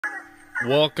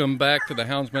Welcome back to the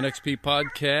Houndsman XP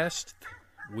podcast.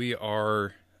 We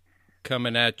are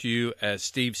coming at you, as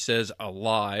Steve says,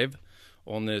 alive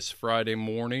on this Friday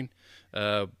morning.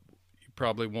 You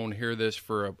probably won't hear this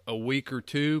for a week or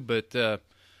two, but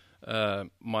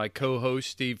my co-host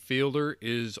Steve Fielder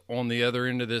is on the other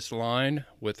end of this line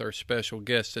with our special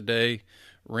guest today,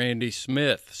 Randy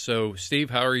Smith. So,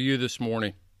 Steve, how are you this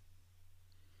morning?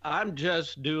 I'm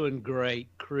just doing great,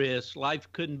 Chris. Life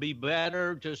couldn't be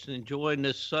better. Just enjoying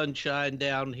the sunshine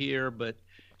down here, but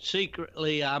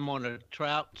secretly I'm on a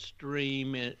trout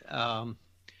stream in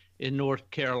North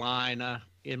Carolina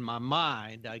in my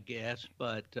mind, I guess.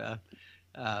 But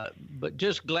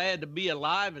just glad to be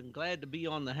alive and glad to be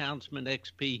on the Houndsman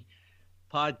XP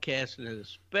podcast, and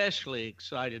especially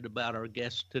excited about our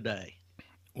guest today.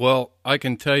 Well, I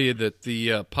can tell you that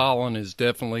the pollen is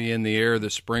definitely in the air, the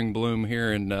spring bloom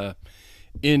here in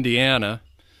Indiana.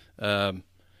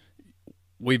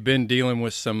 We've been dealing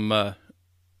with some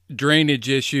drainage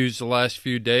issues the last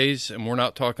few days, and we're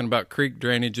not talking about creek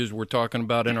drainages, we're talking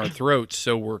about in our throats.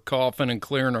 So we're coughing and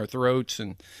clearing our throats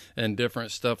and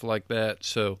different stuff like that.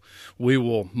 So we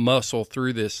will muscle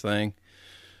through this thing,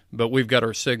 but we've got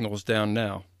our signals down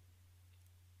now.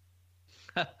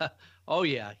 Oh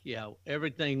yeah.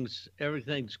 Everything's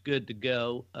good to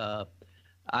go.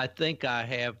 I think I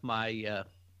have my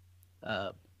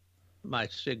my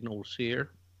signals here.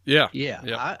 Yeah.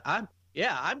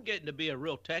 I'm getting to be a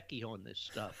real techie on this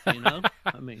stuff. You know,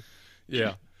 I mean.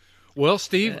 Yeah. Well,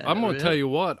 Steve, I'm going to really? tell you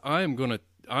what. I'm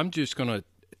just gonna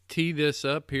tee this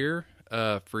up here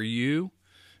for you,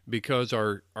 because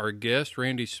our guest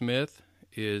Randy Smith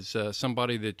is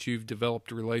somebody that you've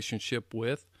developed a relationship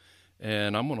with.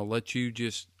 And I'm going to let you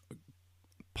just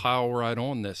pile right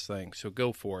on this thing. So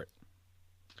go for it.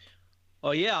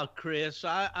 Oh, yeah, Chris,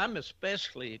 I'm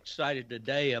especially excited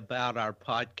today about our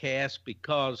podcast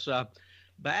because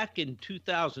back in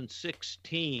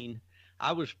 2016,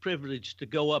 I was privileged to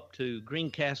go up to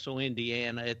Greencastle,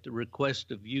 Indiana at the request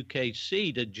of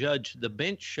UKC to judge the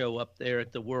bench show up there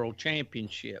at the World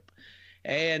Championship.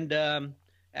 And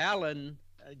Alan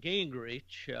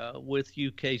Gingrich with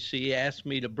UKC asked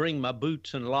me to bring my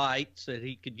boots and lights that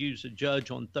he could use to judge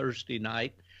on Thursday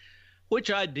night,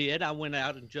 which I did. I went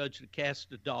out and judged the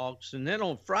cast of dogs. And then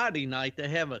on Friday night, they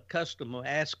have a custom of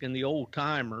asking the old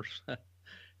timers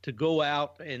to go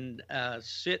out and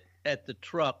sit at the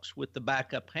trucks with the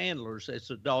backup handlers as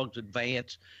the dogs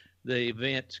advance. The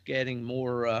event's getting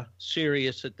more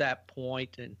serious at that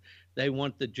point, and they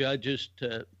want the judges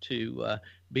to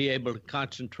be able to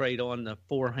concentrate on the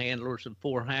four handlers and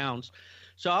four hounds.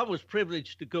 So I was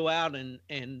privileged to go out and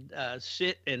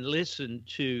sit and listen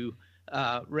to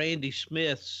Randy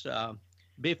Smith's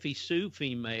Biffy Sue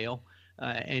female,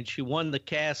 and she won the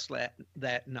cast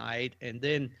that night, and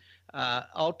then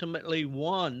ultimately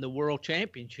won the World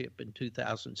Championship in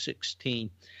 2016.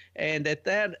 And at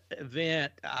that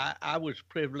event, I was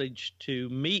privileged to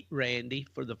meet Randy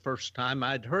for the first time.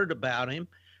 I'd heard about him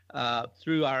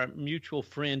through our mutual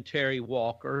friend Terry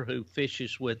Walker, who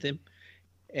fishes with him,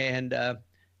 and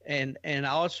I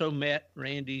also met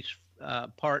Randy's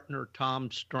partner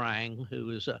Tom Strang,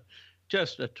 who is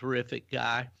just a terrific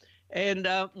guy. And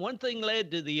one thing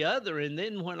led to the other, and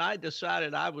then when I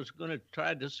decided I was going to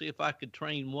try to see if I could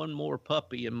train one more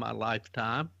puppy in my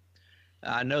lifetime.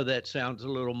 I know that sounds a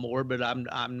little morbid.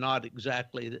 I'm not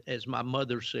exactly, as my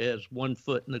mother says, one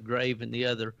foot in the grave and the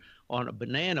other on a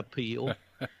banana peel.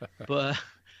 but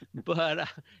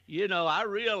you know, I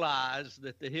realized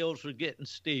that the hills were getting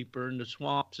steeper and the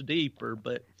swamps deeper.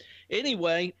 But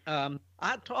anyway,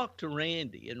 I talked to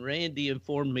Randy, and Randy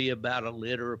informed me about a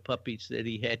litter of puppies that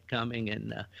he had coming,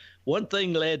 and one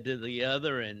thing led to the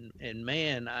other, and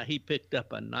man, he picked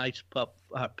out a nice pup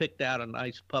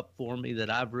for me that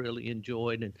I've really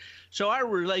enjoyed. And so our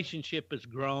relationship has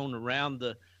grown around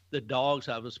the dogs.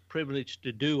 I was privileged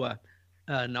to do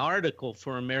an article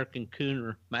for American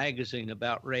Cooner magazine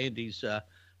about Randy's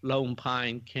Lone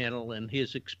Pine Kennel and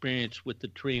his experience with the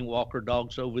tree and walker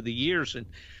dogs over the years.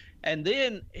 And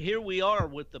then here we are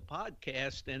with the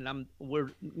podcast, and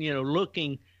we're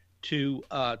looking to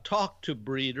talk to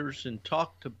breeders and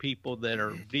talk to people that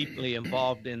are deeply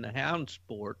involved in the hound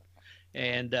sport.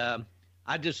 And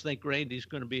I just think Randy's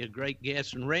going to be a great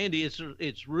guest. And Randy,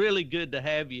 it's really good to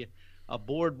have you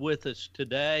aboard with us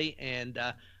today. And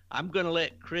I'm going to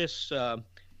let Chris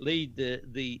lead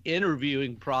the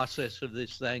interviewing process of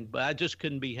this thing, but I just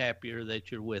couldn't be happier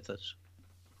that you're with us.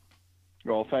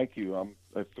 Well, thank you.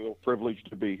 I feel privileged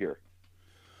to be here.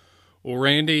 Well,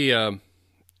 Randy,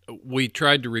 we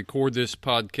tried to record this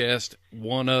podcast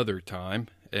one other time,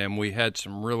 and we had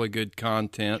some really good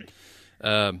content.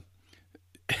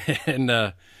 and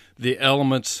the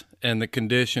elements and the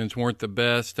conditions weren't the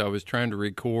best. I was trying to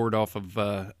record off of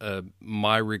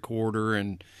my recorder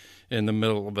and in the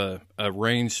middle of a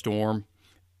rainstorm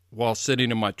while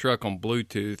sitting in my truck on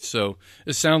Bluetooth. So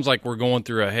it sounds like we're going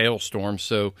through a hailstorm.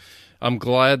 So I'm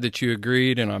glad that you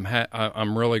agreed, and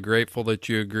I'm really grateful that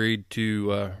you agreed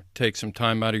to take some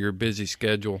time out of your busy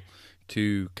schedule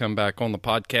to come back on the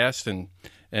podcast.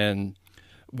 And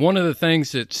one of the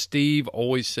things that Steve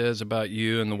always says about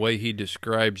you and the way he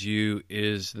describes you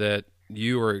is that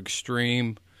you are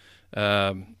extreme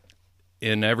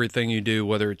in everything you do,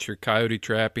 whether it's your coyote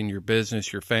trapping, your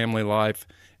business, your family life,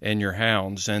 and your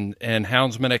hounds. And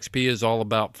Houndsman XP is all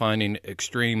about finding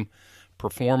extreme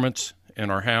performance in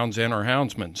our hounds and our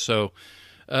houndsmen. So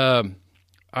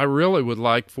I really would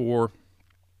like for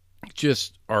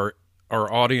just our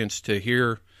audience to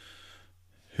hear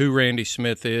who Randy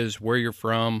Smith is, where you're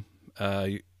from,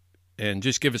 and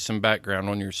just give us some background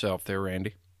on yourself there,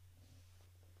 Randy.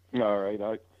 All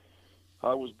right.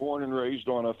 I was born and raised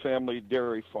on a family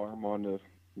dairy farm on the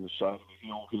side of the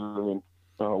hill here in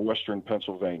western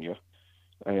Pennsylvania.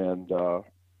 And I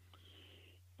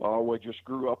just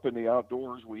grew up in the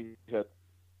outdoors. We had,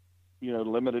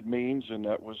 limited means, and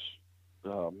that was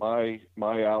my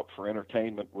out for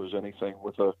entertainment was anything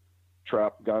with a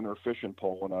trap, gun, or fishing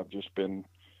pole. And I've just been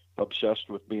obsessed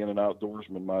with being an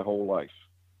outdoorsman my whole life.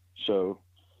 So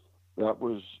that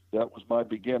was my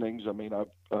beginnings. I mean, I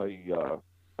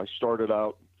started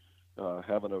out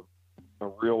having a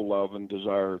real love and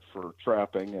desire for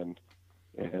trapping, and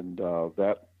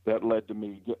that led to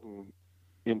me getting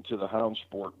into the hound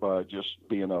sport by just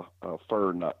being a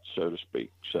fur nut, so to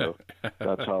speak. So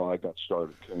that's how I got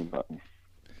started coon hunting.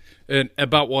 And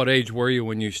about what age were you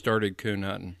when you started coon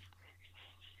hunting?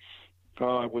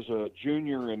 I was a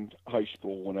junior in high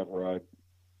school whenever I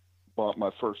bought my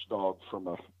first dog from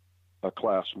a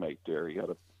classmate there. He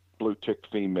had a blue tick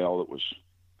female that was,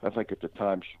 I think at the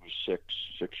time she was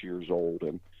six years old,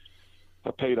 and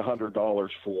I paid $100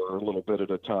 for her a little bit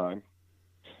at a time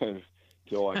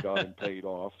until I got him paid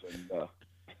off, and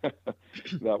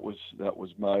that was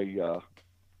my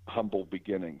humble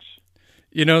beginnings.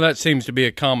 That seems to be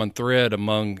a common thread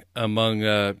among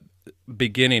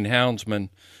beginning houndsmen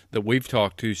that we've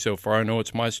talked to so far. I know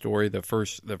it's my story. The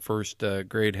first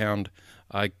grade hound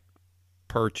I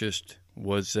purchased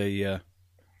was a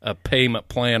payment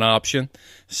plan option.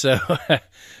 So,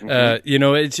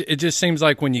 it just seems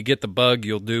like when you get the bug,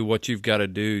 you'll do what you've got to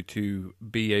do to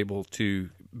be able to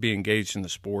be engaged in the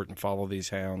sport and follow these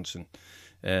hounds.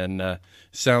 And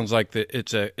sounds like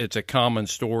it's a common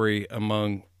story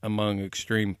among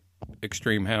extreme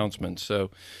houndsmen.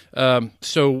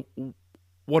 So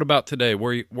what about today?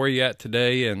 Where you at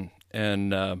today, and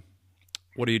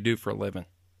what do you do for a living?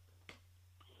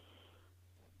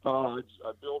 My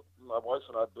wife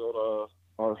and I built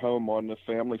our home on the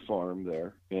family farm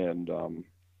there, and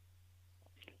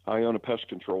I own a pest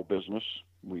control business.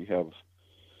 We have,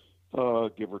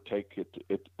 give or take,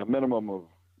 a minimum of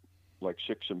like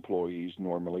 6 employees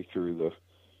normally through the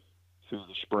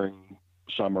spring,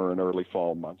 summer, and early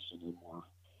fall months, and then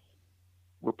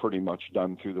we're pretty much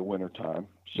done through the winter time.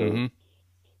 So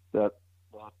that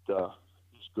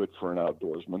is good for an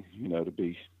outdoorsman, to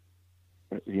be,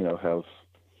 have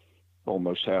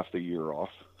almost half the year off.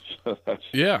 So that's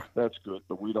good.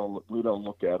 But we don't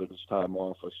look at it as time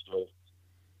off. I still,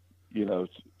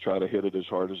 try to hit it as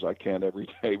hard as I can every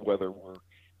day, whether we're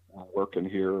working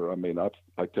here. I mean, I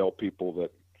tell people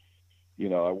that,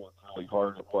 I work really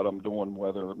hard at what I'm doing,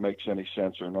 whether it makes any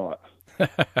sense or not.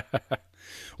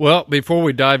 Well, before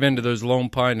we dive into those Lone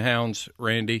Pine hounds,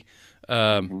 Randy,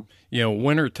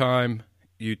 wintertime,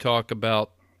 you talk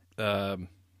about,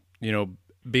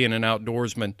 being an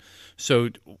outdoorsman. So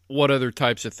what other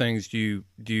types of things do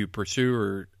you pursue,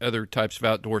 or other types of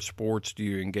outdoor sports do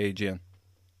you engage in?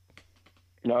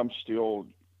 No,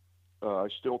 I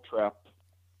still trap,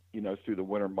 through the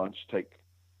winter months, take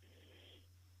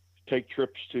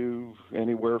trips to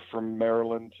anywhere from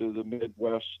Maryland to the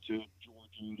Midwest to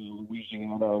Georgia to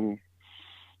Louisiana.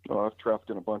 I've trapped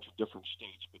in a bunch of different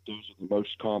states, but those are the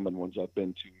most common ones I've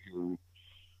been to here in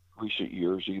recent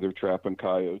years, either trapping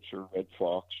coyotes or red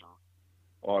fox or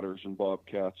otters and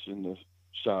bobcats in the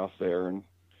south there. And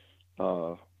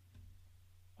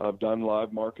I've done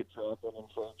live market trapping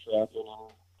and fur trapping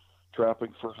and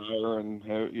trapping for hire, and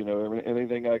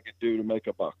anything I could do to make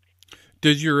a buck.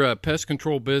 Does your pest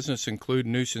control business include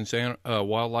nuisance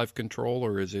wildlife control,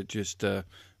 or is it just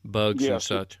bugs and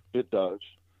such? It does.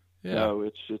 Yeah. No,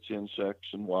 it's insects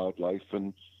and wildlife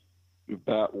and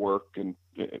bat work and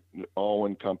all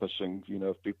encompassing.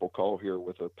 If people call here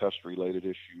with a pest related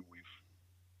issue,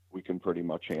 we can pretty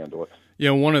much handle it. You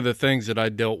know, one of the things that I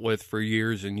dealt with for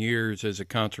years and years as a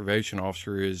conservation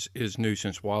officer is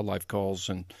nuisance wildlife calls,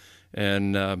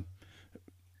 and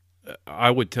I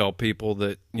would tell people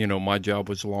that, you know, my job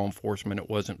was law enforcement. It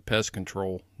wasn't pest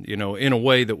control, you know, in a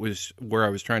way that was where I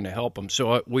was trying to help them.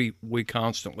 So we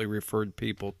constantly referred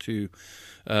people to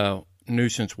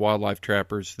nuisance wildlife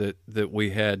trappers that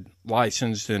we had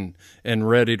licensed and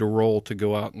ready to roll to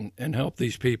go out and help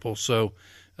these people. So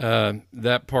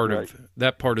that part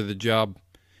of the job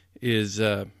is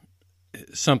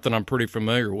something I'm pretty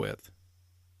familiar with.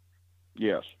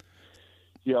 Yes.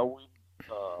 Yeah,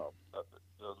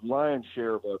 the lion's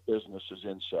share of our business is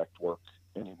insect work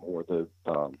anymore.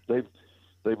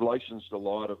 They've licensed a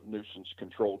lot of nuisance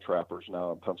control trappers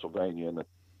now in Pennsylvania, and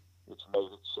it's made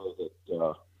it so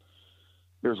that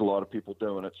there's a lot of people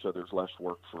doing it, so there's less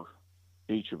work for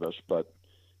each of us. But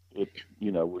we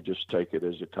just take it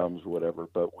as it comes, whatever.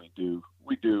 But we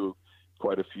do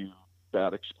quite a few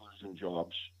bat exclusion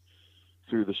jobs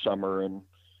through the summer, and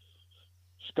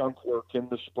skunk work in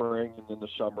the spring and in the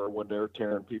summer when they're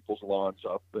tearing people's lawns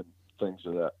up and things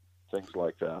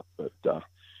like that. But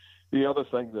the other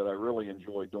thing that I really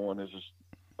enjoy doing is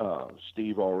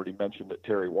Steve already mentioned it,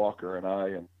 Terry Walker and I,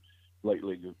 and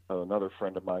lately another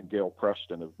friend of mine, Gail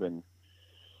Preston, have been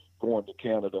going to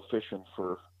Canada fishing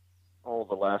for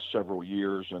the last several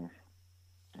years, and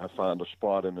I found a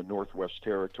spot in the Northwest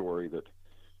Territory that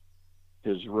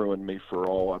has ruined me for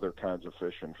all other kinds of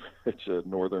fishing. It's a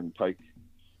northern pike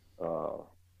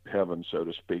heaven, so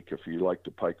to speak, if you like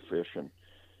to pike fish. And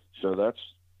so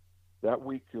that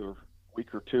week or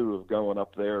two of going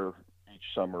up there each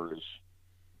summer is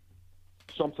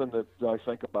something that I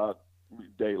think about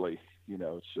daily. You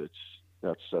know,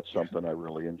 that's something I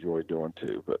really enjoy doing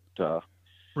too. But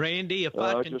Randy, if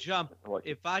I can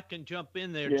jump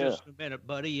in there just a minute,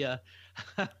 buddy.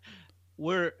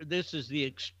 This is the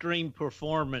Extreme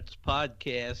Performance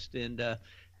Podcast, and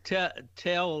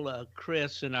tell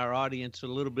Chris and our audience a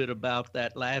little bit about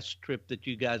that last trip that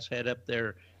you guys had up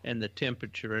there and the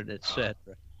temperature and et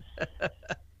cetera.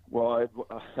 Well,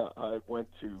 I went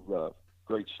to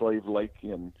Great Slave Lake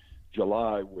in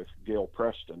July with Gail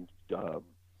Preston.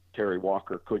 Terry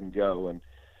Walker couldn't go, and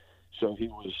so he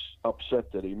was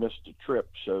upset that he missed a trip.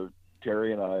 So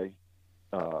Terry and I,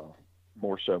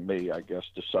 more so me, I guess,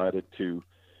 decided to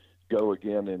go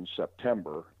again in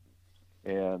September.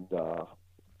 And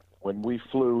when we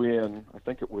flew in, I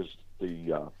think it was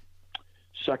the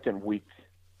second week,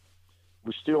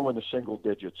 we're still in the single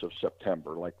digits of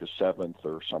September, like the 7th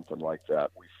or something like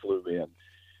that. We flew in.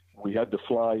 We had to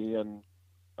fly in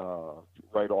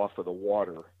right off of the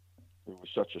water. There was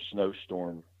such a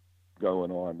snowstorm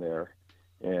going on there,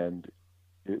 and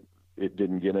it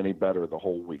didn't get any better the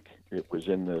whole week. It was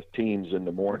in the teens in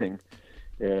the morning,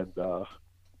 and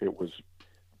it was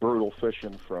brutal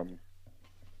fishing from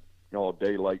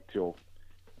daylight till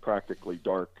practically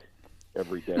dark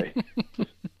every day.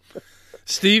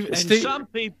 Steve, some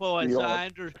people, as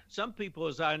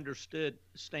I understood,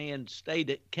 stayed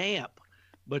at camp,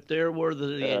 but there were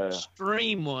the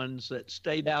extreme ones that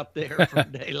stayed out there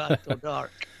from daylight till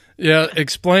dark. Yeah,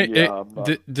 explain.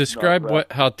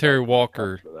 Describe how Terry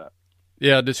Walker.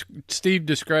 Yeah, Steve,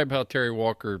 describe how Terry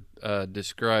Walker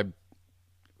described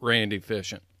Randy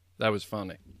fishing. That was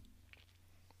funny.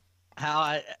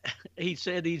 He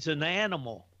said he's an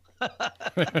animal.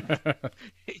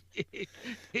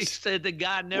 he said the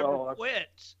guy never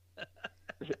quits.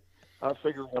 I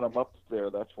figure when I'm up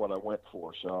there, that's what I went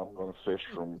for. So I'm going to fish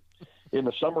in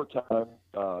the summertime.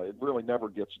 It really never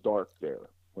gets dark there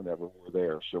whenever we're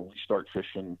there. So we start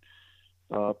fishing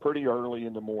pretty early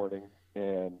in the morning,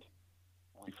 and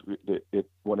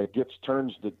when it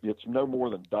it's no more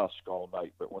than dusk all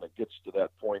night. But when it gets to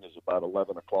that point, is about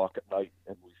 11 o'clock at night,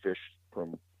 and we fish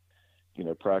from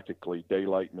practically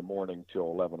daylight in the morning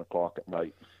till 11 o'clock at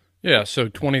night. Yeah, so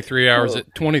 23 hours.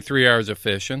 23 hours of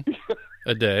fishing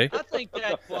a day. I think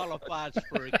that qualifies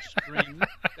for extreme,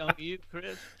 don't you,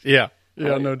 Chris? Yeah,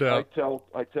 no doubt.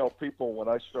 I tell people when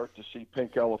I start to see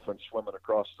pink elephants swimming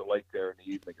across the lake there in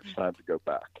the evening, it's time to go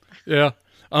back. Yeah,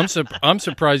 I'm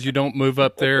surprised you don't move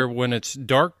up there when it's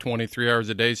dark 23 hours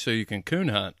a day so you can coon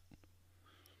hunt.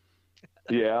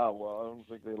 Yeah, well, I don't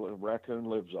think raccoon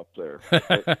lives up there.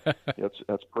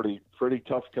 That's pretty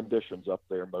tough conditions up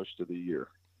there most of the year.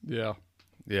 Yeah.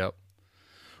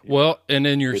 Well, and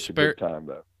in your spare time,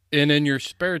 though. And in your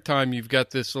spare time, you've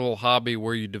got this little hobby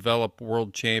where you develop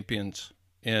world champions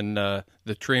in the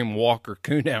Treem Walker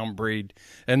coonhound breed,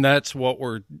 and that's what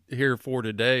we're here for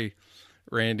today,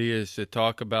 Randy, is to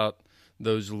talk about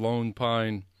those Lone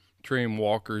Pine Treem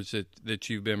Walkers that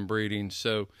you've been breeding.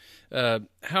 So,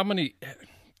 how many?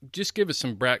 just give us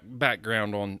some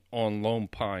background on Lone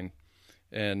Pine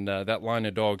and that line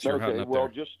of dogs you're hunting up well,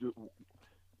 there.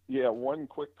 Yeah, one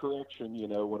quick correction.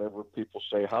 Whenever people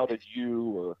say, "How did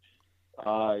you?" or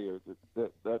 "I," or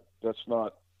that's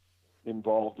not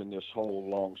involved in this whole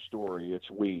long story.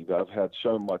 It's we. I've had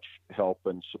so much help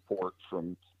and support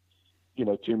from,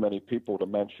 too many people to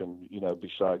mention,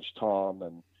 besides Tom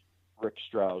and Rick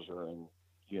Strouser and,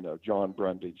 John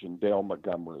Brundage and Dale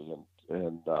Montgomery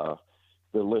and the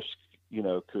list,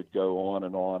 could go on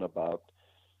and on about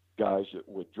guys that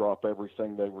would drop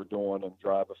everything they were doing and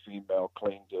drive a female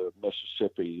clean to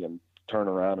Mississippi and turn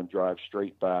around and drive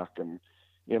straight back and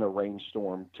in a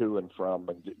rainstorm to and from.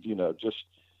 And, just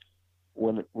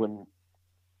when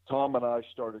Tom and I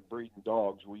started breeding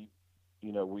dogs, we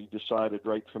decided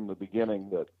right from the beginning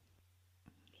that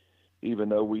even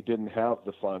though we didn't have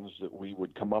the funds, that we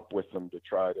would come up with them to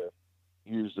try to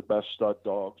use the best stud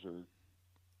dogs or,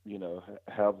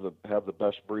 have the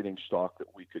best breeding stock that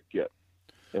we could get.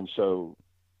 And so,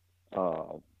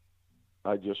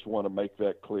 I just want to make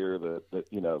that clear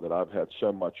that I've had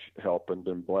so much help and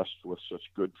been blessed with such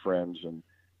good friends and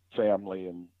family.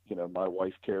 And, my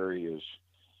wife, Carrie,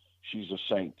 she's a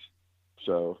saint.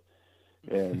 So,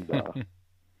 and,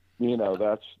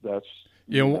 that's,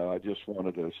 I just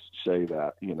wanted to say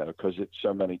that, because it's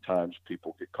so many times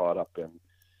people get caught up in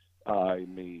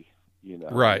me,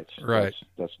 Right.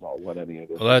 That's not what any of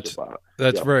this is about.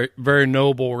 That's very, very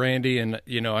noble, Randy. And,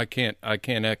 I can't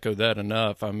echo that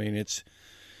enough. I mean, it's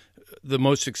the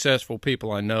most successful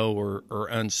people I know are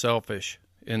unselfish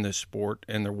in this sport,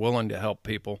 and they're willing to help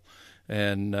people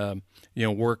and,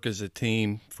 work as a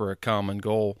team for a common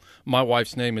goal. My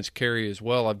wife's name is Carrie as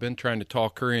well. I've been trying to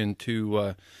talk her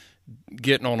into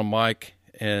getting on a mic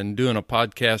and doing a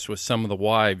podcast with some of the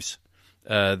wives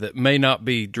that may not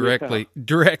be direct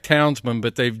houndsmen,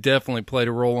 but they've definitely played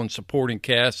a role in supporting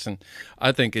casts. And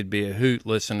I think it'd be a hoot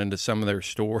listening to some of their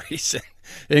stories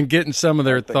and getting some of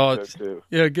their thoughts. So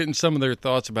getting some of their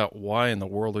thoughts about why in the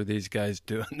world are these guys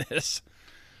doing this.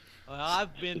 Well,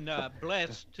 I've been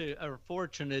blessed or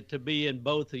fortunate to be in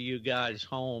both of you guys'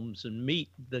 homes and meet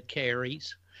the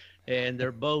Carries, and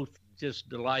they're both just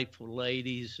delightful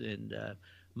ladies and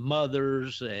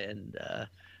mothers and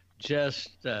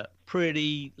just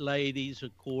pretty ladies,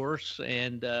 of course,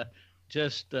 and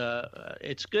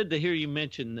it's good to hear you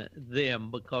mention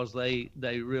them because they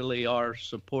really are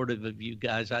supportive of you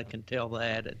guys. I can tell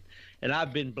that, and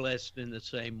I've been blessed in the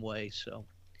same way. So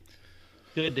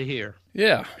good to hear.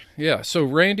 Yeah. So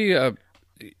Randy,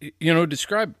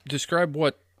 describe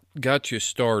what got you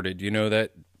started.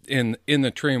 That in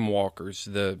the trim walkers,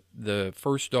 the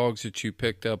first dogs that you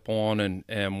picked up on,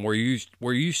 and where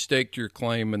you staked your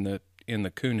claim in the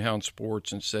coonhound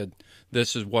sports and said,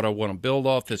 this is what I want to build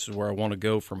off. This is where I want to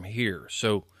go from here.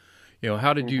 So,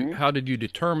 how did you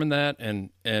determine that,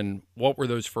 and what were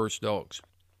those first dogs?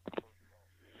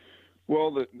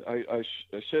 Well, I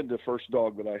said the first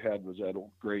dog that I had was that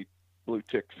old great blue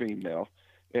tick female,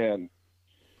 and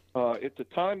at the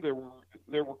time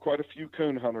there were quite a few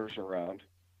coon hunters around,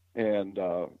 and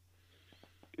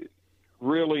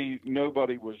really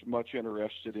nobody was much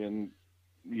interested in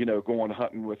going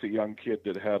hunting with a young kid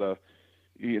that had a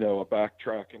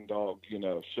backtracking dog.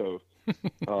 So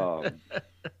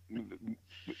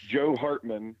Joe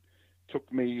Hartman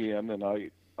took me in, and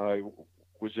I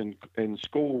was in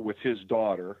school with his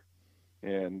daughter,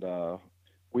 and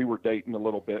we were dating a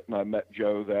little bit, and I met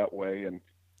Joe that way, and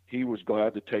he was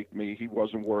glad to take me. He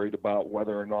wasn't worried about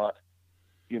whether or not,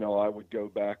 I would go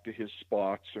back to his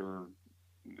spots or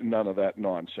none of that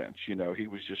nonsense. He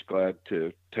was just glad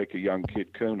to take a young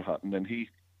kid coon hunting, and he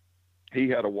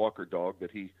had a walker dog that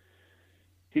he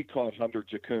caught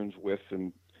hundreds of coons with,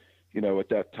 and, at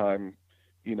that time,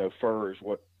 fur is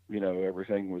what,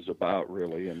 everything was about,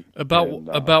 really. And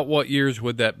about what years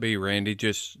would that be, Randy?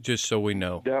 Just so we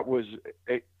know. That was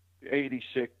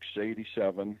 86,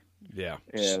 87. Yeah.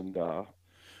 And there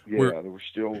were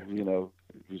still,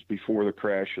 it was before the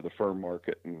crash of the fur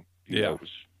market, and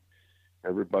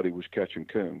everybody was catching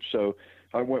coons. So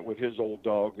I went with his old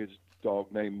dog. His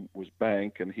dog name was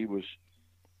Bank, and he was,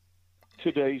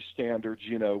 today's standards,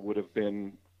 would have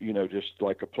been, just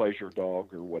like a pleasure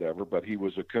dog or whatever, but he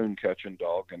was a coon catching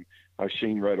dog, and I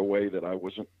seen right away that I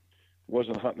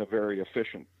wasn't hunting a very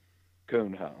efficient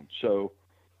coonhound. So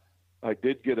I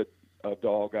did get a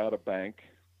dog out of Bank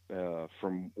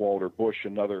from Walter Bush,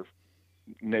 another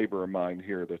neighbor of mine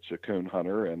here that's a coon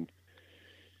hunter, and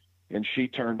she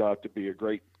turned out to be a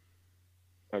great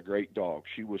dog.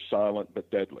 She was silent but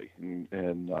deadly,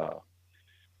 and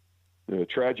the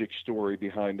tragic story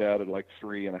behind that, at like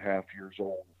 3.5 years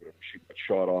old, she got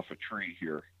shot off a tree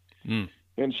here.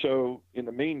 And so in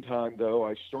the meantime, though,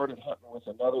 I started hunting with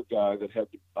another guy that had,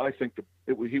 I think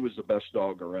he was the best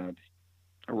dog around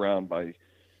by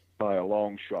a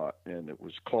long shot. And it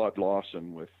was Claude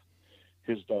Lawson with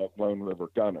his dog, Lone River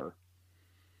Gunner.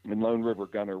 And Lone River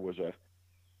Gunner was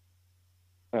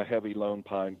a heavy Lone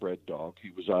Pine bred dog. He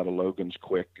was out of Logan's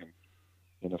Quick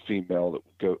and a female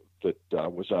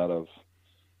that was out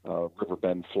of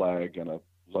Riverbend Flag, and a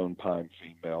Lone Pine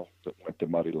female that went to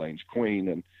Muddy Lane's Queen.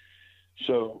 And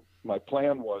so my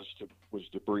plan was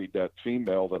to breed that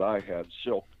female that I had,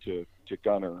 Silk, to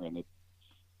Gunner, and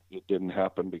it didn't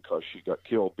happen because she got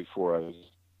killed before I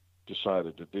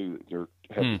decided to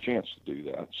had the chance to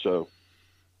do that. So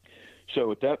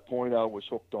at that point, I was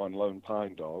hooked on Lone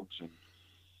Pine dogs, and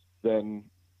then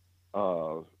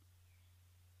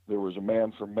there was a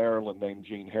man from Maryland named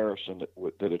Gene Harrison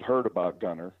that had heard about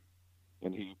Gunner,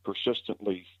 and he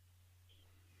persistently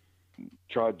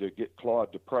tried to get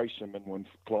Claude to price him. And when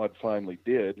Claude finally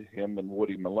did, him and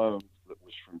Woody Malone, that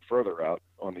was from further out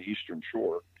on the Eastern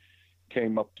Shore,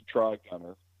 came up to try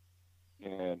Gunner.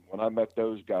 And when I met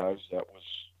those guys, that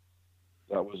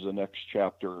was the next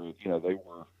chapter. You know, they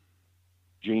were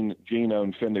Gene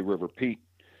owned Findlay River Pete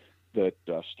that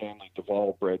Stanley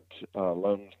Duvall bred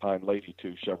Lone Pine Lady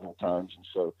to several times. And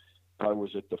so I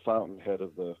was at the fountainhead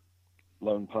of the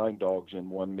Lone Pine dogs in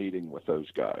one meeting with those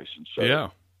guys. And so yeah,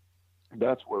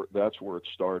 that's where it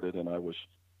started. And I was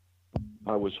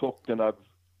hooked, and I've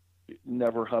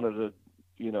never hunted a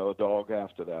dog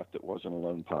after that wasn't a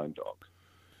Lone Pine dog.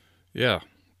 Yeah.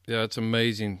 Yeah. It's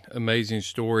amazing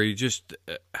story. Just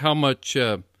how much,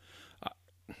 I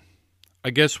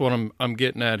guess what I'm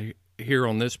getting at here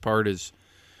on this part is,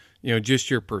 just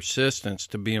your persistence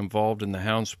to be involved in the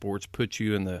hound sports puts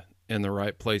you in the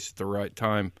right place at the right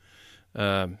time.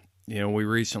 We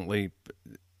recently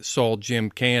saw Jim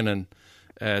Cannon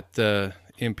at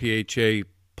MPHA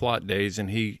Plot Days, and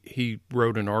he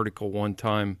wrote an article one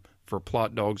time for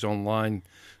Plot Dogs Online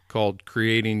called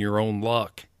 "Creating Your Own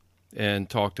Luck," and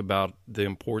talked about the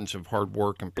importance of hard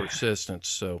work and persistence.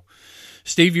 So,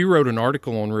 Steve, you wrote an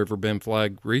article on Riverbend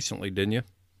Flag recently, didn't you?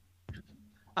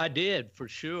 I did, for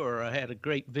sure. I had a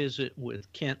great visit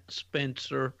with Kent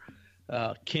Spencer.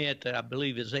 Kent, I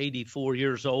believe, is 84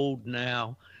 years old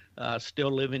now,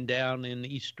 still living down in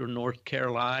eastern North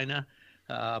Carolina.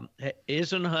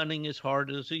 Isn't hunting as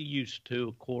hard as he used to,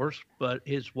 of course, but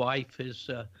his wife has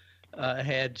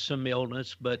had some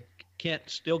illness. But Kent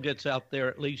still gets out there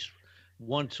at least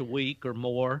once a week or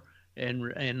more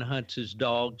and hunts his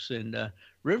dogs. And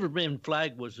Riverbend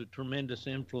Flag was a tremendous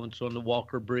influence on the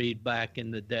Walker breed back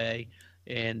in the day.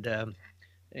 And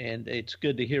it's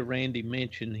good to hear Randy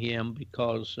mention him,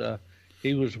 because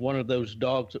he was one of those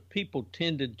dogs that people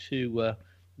tended to,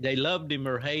 they loved him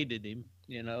or hated him.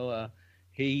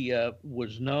 He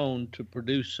was known to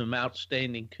produce some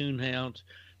outstanding coonhounds.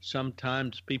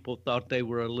 Sometimes people thought they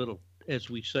were a little, as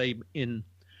we say in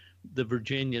the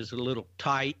Virginias, a little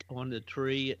tight on the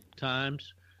tree at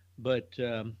times. But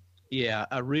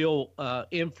a real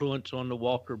influence on the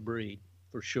Walker breed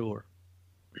for sure.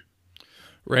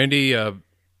 Randy,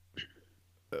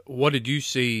 what did you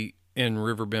see in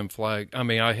Riverbend Flag? I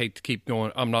mean, I hate to keep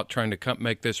going. I'm not trying to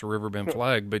make this a Riverbend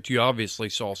Flag, but you obviously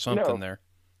saw something there.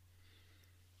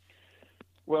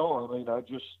 Well, I mean, I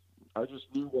just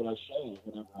knew what I saw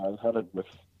whenever I hunted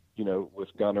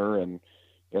with Gunner, and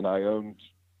I owned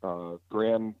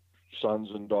grandsons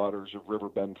and daughters of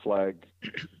Riverbend Flag,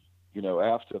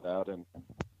 after that. And,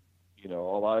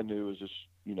 all I knew is this,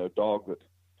 dog that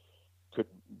could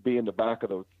be in the back of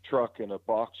the truck in a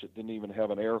box that didn't even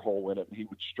have an air hole in it, and he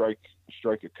would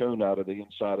strike a coon out of the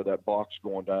inside of that box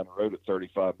going down the road at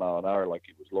 35 mile an hour like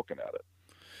he was looking at it.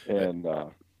 And,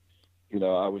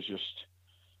 I was just,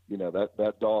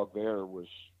 that dog there was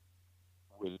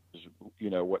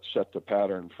what set the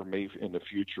pattern for me in the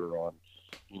future on,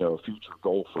 a future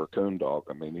goal for a coon dog.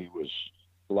 I mean, he was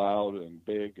loud and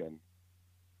big and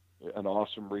an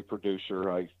awesome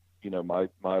reproducer.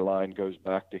 My line goes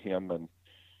back to him, and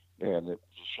it's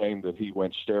a shame that he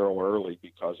went sterile early,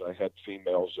 because I had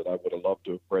females that I would have loved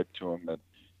to have bred to him that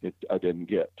I didn't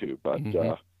get to. But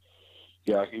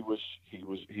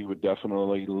he would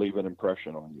definitely leave an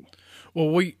impression on you.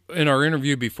 Well, in our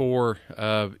interview before,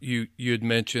 you had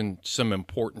mentioned some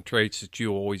important traits that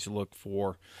you always look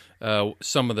for.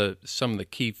 Some of the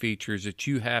key features that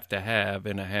you have to have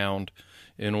in a hound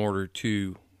in order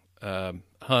to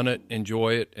hunt it,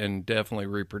 enjoy it, and definitely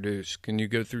reproduce. Can you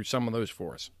go through some of those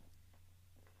for us?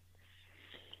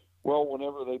 Well,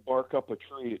 whenever they bark up a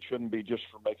tree, it shouldn't be just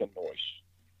for making noise.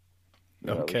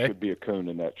 Okay. There should be a coon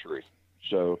in that tree.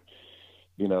 So,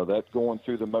 that going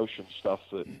through the motion stuff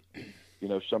that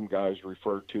some guys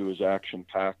refer to as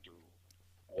action-packed or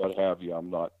what have you. I'm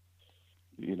not,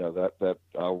 that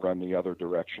I'll run the other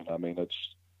direction. I mean, it's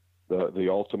the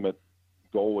ultimate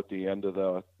goal at the end of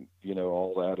the,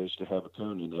 all that is to have a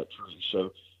coon in that tree.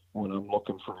 So when I'm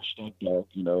looking for a stud dog,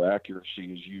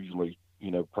 accuracy is usually,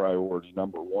 priority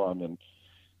number one. And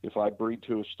if I breed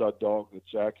to a stud dog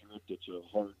that's accurate, that's a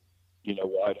hard,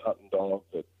 wide hunting dog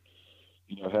that,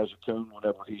 has a coon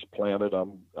whenever he's planted,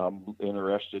 I'm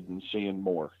interested in seeing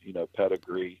more,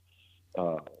 pedigree,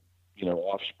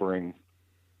 offspring,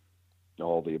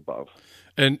 all the above.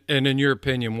 And in your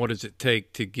opinion, what does it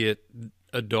take to get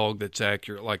a dog that's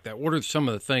accurate like that? What are some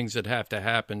of the things that have to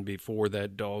happen before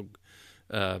that dog,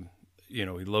 he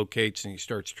locates and he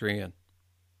starts treeing?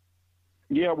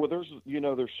 Yeah, well, there's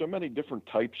so many different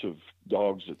types of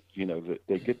dogs that, that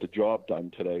they get the job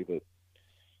done today that,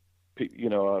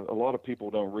 a lot of people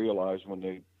don't realize when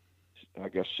they, I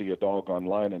guess, see a dog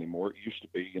online anymore. It used to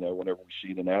be, whenever we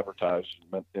see an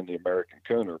advertisement in the American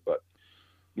Cooner, but,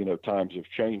 times have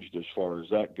changed as far as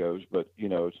that goes. But,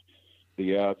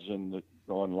 the ads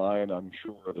online, I'm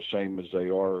sure, are the same as they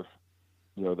are,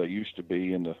 they used to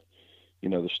be in the,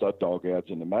 the stud dog ads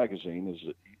in the magazine. Is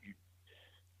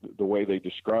that the way they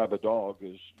describe a dog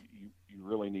is you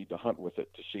really need to hunt with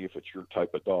it to see if it's your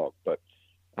type of dog. But,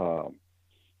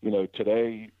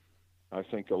 today, I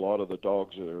think a lot of the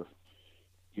dogs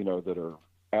that are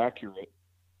accurate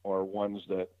are ones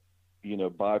that,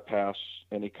 bypass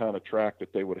any kind of track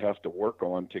that they would have to work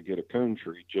on to get a coon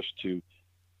tree, just to,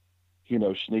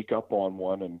 sneak up on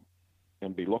one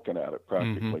and be looking at it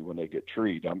practically when they get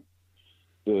treed.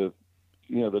 The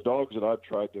dogs that I've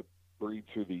tried to breed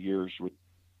through the years would,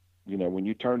 when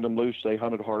you turned them loose, they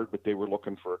hunted hard, but they were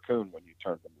looking for a coon when you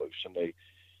turned them loose. And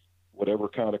whatever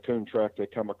kind of coon track they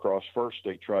come across first,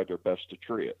 they tried their best to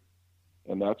tree it.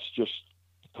 And that's just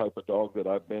the type of dog that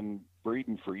I've been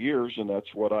breeding for years, and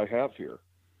that's what I have here.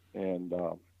 And,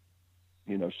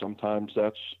 sometimes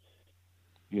that's,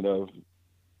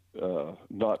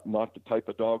 not the type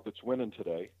of dog that's winning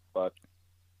today, but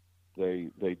they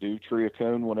do tree a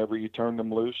coon whenever you turn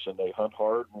them loose, and they hunt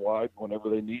hard and wide whenever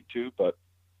they need to, but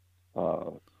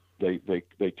they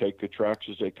take the tracks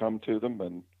as they come to them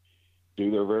and do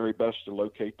their very best to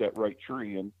locate that right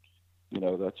tree. And,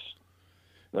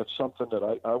 that's something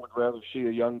that I would rather see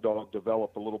a young dog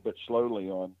develop a little bit slowly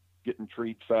on getting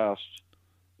treed fast,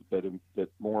 but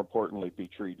more importantly, be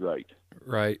treed right.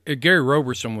 Right. Gary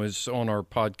Roberson was on our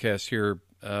podcast here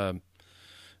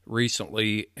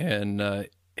recently, and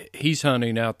he's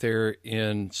hunting out there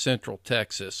in central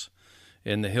Texas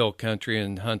in the hill country,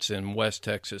 and hunts in West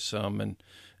Texas some.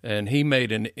 And he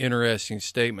made an interesting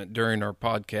statement during our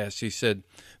podcast. He said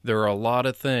there are a lot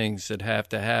of things that have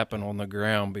to happen on the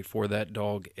ground before that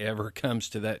dog ever comes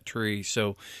to that tree.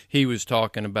 So he was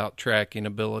talking about tracking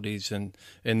abilities and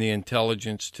the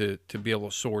intelligence to be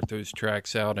able to sort those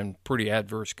tracks out in pretty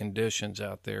adverse conditions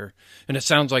out there. And it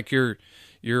sounds like you're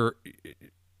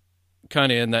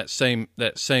kind of in that same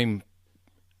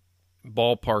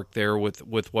ballpark there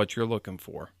with what you're looking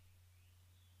for.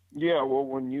 Yeah, well,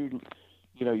 when you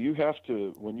have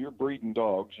to, when you're breeding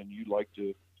dogs and you like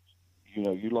to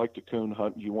coon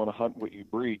hunt, you want to hunt what you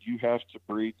breed, you have to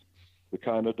breed the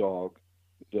kind of dog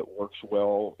that works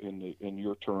well in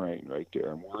your terrain right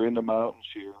there. And we're in the mountains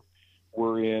here.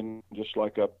 We're in just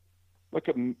like a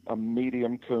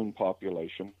medium coon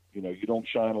population. You don't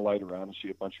shine a light around and see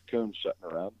a bunch of coons sitting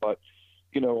around, but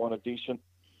on a decent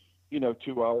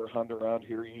 2-hour hunt around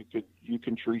here, you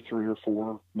can tree 3 or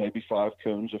 4, maybe 5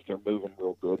 coons if they're moving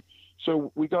real good.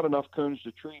 So we got enough coons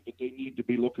to tree, but they need to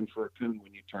be looking for a coon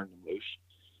when you turn them loose,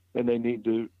 and they need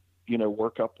to,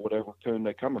 work up whatever coon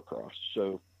they come across.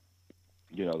 So,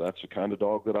 that's the kind of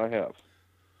dog that I have.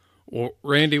 Well,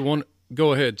 Randy,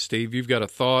 go ahead, Steve. You've got a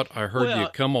thought. I heard you.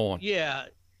 Come on. Yeah,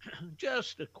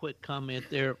 just a quick comment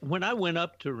there. When I went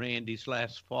up to Randy's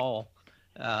last fall,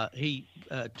 he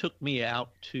took me out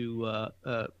to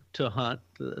hunt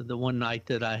the one night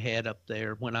that I had up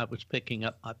there when I was picking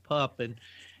up my pup,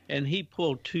 and he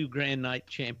pulled 2 Grand Night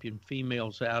champion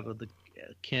females out of the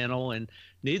kennel, and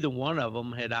neither one of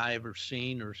them had I ever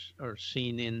seen or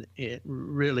seen in it.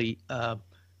 Really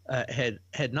had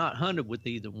not hunted with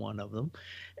either one of them,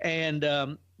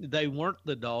 and they weren't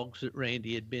the dogs that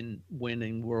Randy had been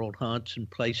winning world hunts and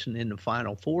placing in the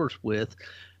Final Fours with.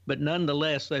 But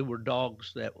nonetheless, they were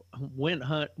dogs that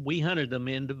we hunted them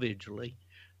individually.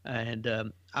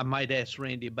 And I might ask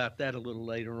Randy about that a little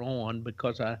later on,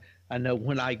 because I know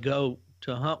when I go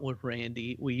to hunt with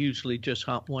Randy, we usually just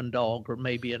hunt one dog or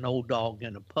maybe an old dog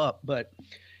and a pup. But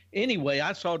anyway,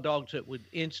 I saw dogs that would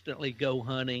instantly go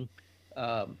hunting,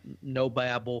 no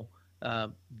babble,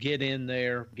 get in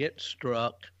there, get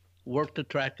struck, work the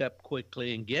track up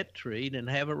quickly, and get treed, and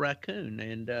have a raccoon.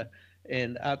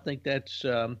 And I think that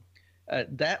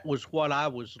was what I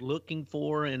was looking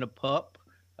for in a pup.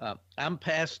 I'm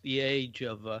past the age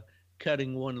of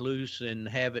cutting one loose and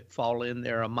have it fall in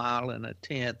there 1.1 miles,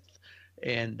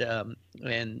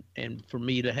 and for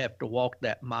me to have to walk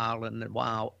that mile and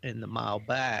the mile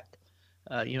back.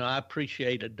 I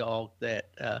appreciate a dog that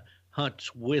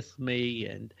hunts with me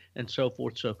and so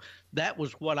forth. So that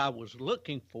was what I was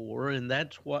looking for, and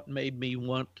that's what made me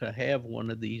want to have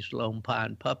one of these Lone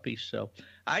Pine puppies. So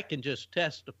I can just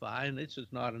testify, and this is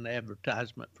not an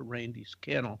advertisement for Randy's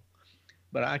Kennel,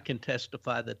 but I can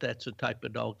testify that that's the type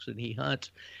of dogs that he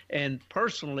hunts. And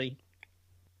personally,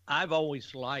 I've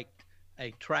always liked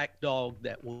a track dog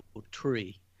that will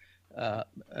tree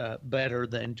better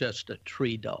than just a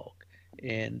tree dog.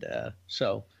 And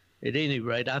so, at any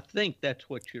rate, I think that's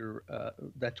what you're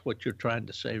trying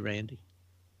to say, Randy.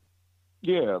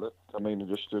 Yeah,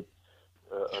 just a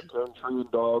country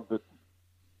dog that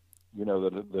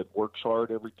that works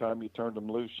hard every time you turn them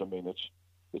loose. I mean,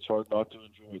 it's hard not to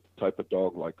enjoy a type of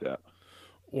dog like that.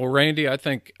 Well, Randy, I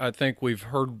think we've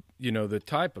heard the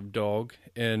type of dog,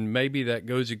 and maybe that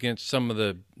goes against some of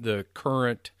the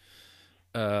current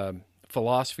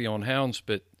philosophy on hounds,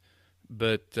 but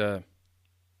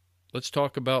let's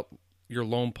talk about your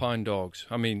Lone Pine dogs.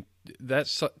 I mean, that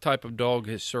type of dog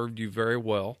has served you very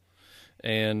well,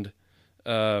 and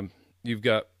you've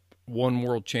got one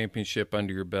world championship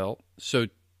under your belt. So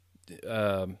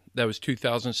that was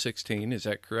 2016, is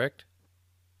that correct?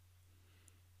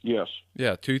 Yes.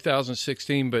 Yeah,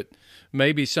 2016, but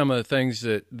maybe some of the things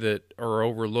that are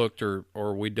overlooked or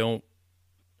we don't,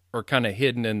 are kind of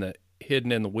hidden in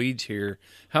the weeds here.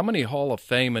 How many Hall of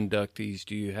Fame inductees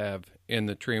do you have in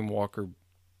the Tree and Walker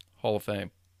Hall of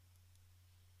Fame?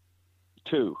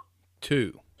 Two.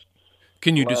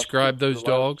 Can you describe those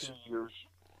dogs? 2 years,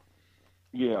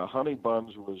 yeah, Honey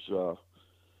Buns was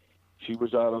she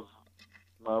was out of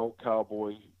my old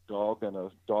cowboy dog and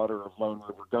a daughter of Lone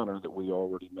River Gunner that we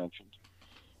already mentioned.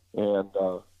 And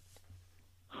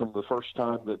from the first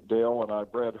time that Dale and I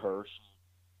bred her,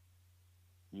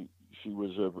 she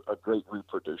was a great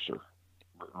reproducer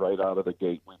right out of the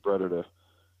gate. We bred her to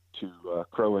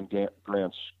Crow and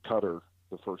Grant's Cutter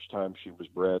the first time she was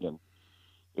bred, and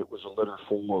it was a litter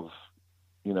full of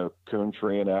coon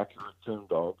tree and accurate coon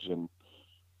dogs, and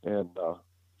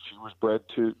she was bred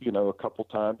to a couple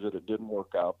times that it didn't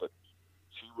work out, but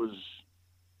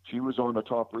she was on the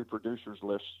top reproducers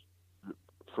list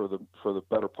for the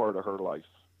better part of her life.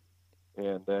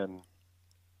 And then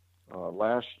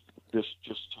just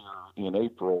in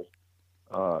April,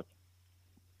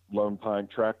 Lone Pine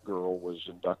Track Girl was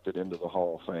inducted into the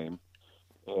Hall of Fame,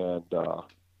 and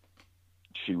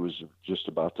she was just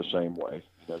about the same way.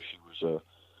 She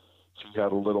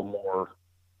had a little more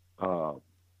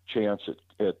chance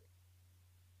at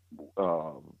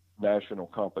national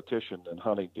competition than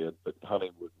Honey did, but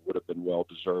Honey would have been well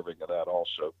deserving of that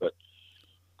also. But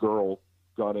Girl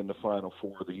got in the Final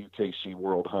Four of the UKC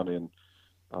World Hunt in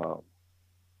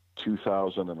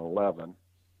 2011,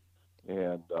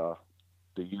 and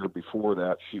the year before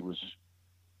that she was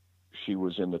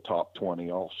in the top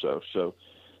 20 also. So,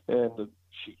 and that's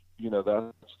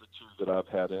the two that I've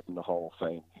had in the Hall of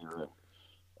Fame here,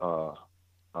 and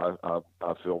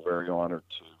I feel very honored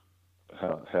to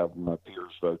have my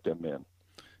peers vote them in.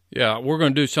 Yeah, we're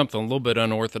going to do something a little bit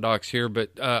unorthodox here,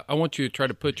 but I want you to try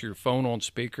to put your phone on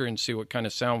speaker and see what kind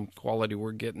of sound quality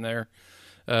we're getting there.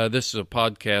 This is a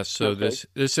podcast, so okay. This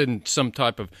isn't some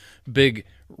type of big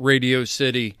Radio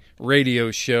City radio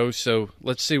show, so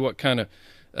let's see what kind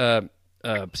of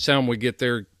sound we get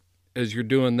there as you're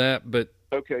doing that. But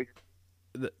okay,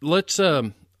 let's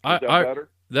Is that better?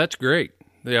 That's great.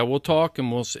 Yeah, we'll talk,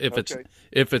 and we'll see.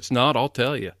 If it's not, I'll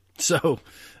tell you. So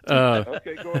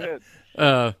okay, go ahead.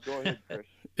 Go ahead, Chris.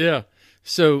 Yeah.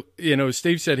 So,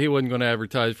 Steve said he wasn't going to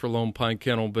advertise for Lone Pine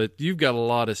Kennel, but you've got a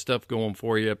lot of stuff going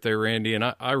for you up there, Randy, and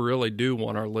I really do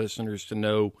want our listeners to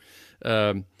know.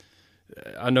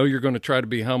 I know you're going to try to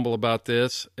be humble about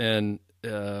this, and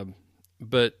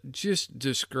but just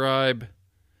describe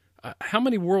how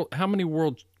many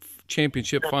world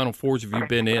championship Final Fours have you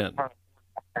been in?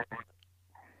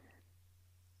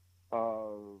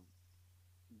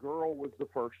 Girl was the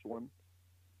first one.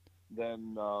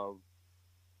 Then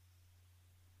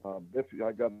Biffy,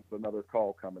 I got another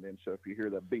call coming in, so if you hear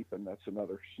that beeping, that's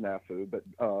another snafu. But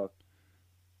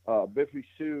Biffy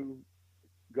Sue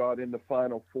got in the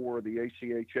Final Four of the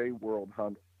ACHA World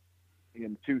Hunt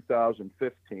in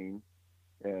 2015,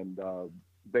 and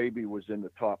Baby was in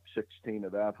the top 16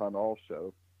 of that hunt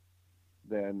also.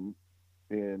 Then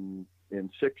in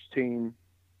 16.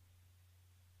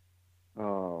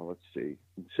 Let's see.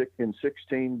 In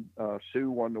 16, Sue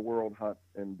won the world hunt,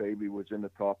 and Baby was in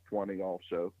the top 20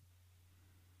 also.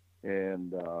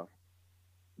 And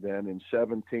then in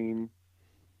 17,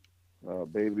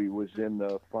 Baby was in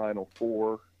the final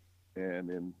four, and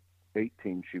in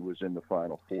 18 she was in the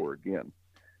final four again.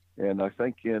 And I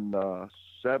think in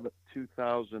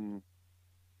 2000,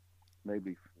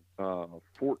 maybe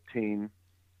 14,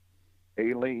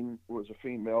 Aileen was a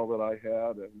female that I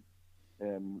had,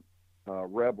 and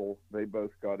Rebel, they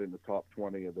both got in the top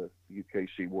 20 of the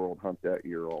UKC World Hunt that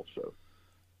year also.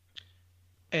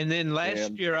 And then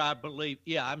last year, I believe,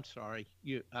 I'm sorry.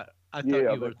 I thought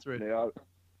you were through. Yeah,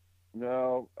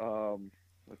 no,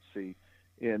 let's see.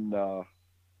 In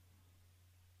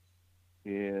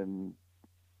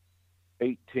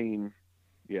 18,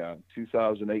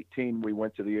 2018, we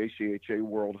went to the ACHA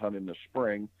World Hunt in the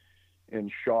spring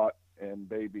and shot, and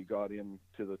Baby got into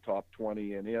the top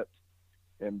 20 in it.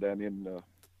 And then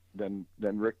then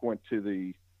Rick went to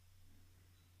the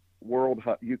World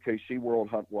Hunt, UKC World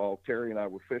Hunt, while Terry and I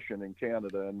were fishing in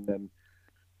Canada. And then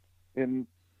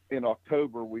in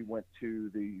October we went to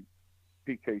the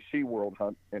PKC World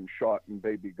Hunt and shot, and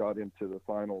Baby got into the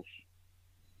finals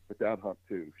at that hunt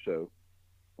too. So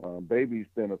Baby's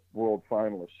been a world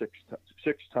finalist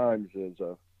six times as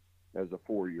a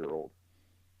 4-year-old.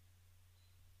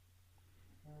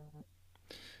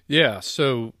 Yeah.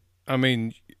 So, I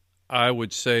mean, I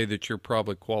would say that you're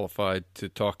probably qualified to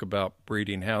talk about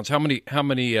breeding hounds. How many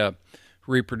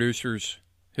reproducers,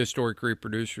 historic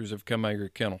reproducers, have come out of your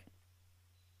kennel?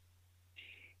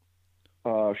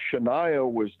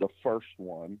 Shania was the first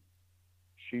one.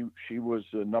 She was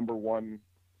the number one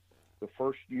the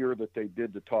first year that they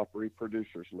did the top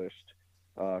reproducers list.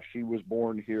 She was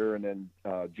born here, and then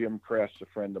Jim Kress, a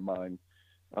friend of mine,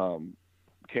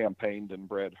 campaigned and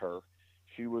bred her.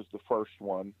 She was the first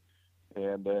one.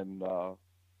 And then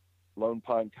Lone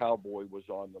Pine Cowboy was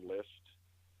on the list.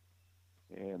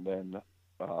 And then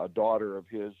a daughter of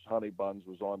his, Honey Buns,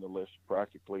 was on the list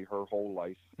practically her whole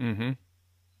life. Mm-hmm.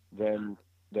 Then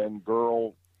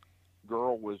Girl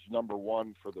was number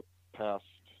one for the past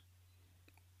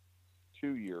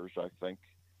 2 years, I think.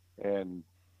 And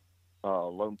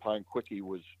Lone Pine Quickie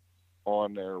was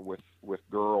on there with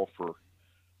Girl for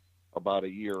about a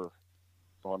year,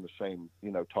 on the same,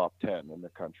 top 10 in the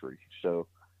country. So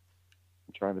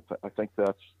I'm trying to I think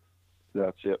that's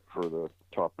it for the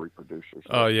top reproducers.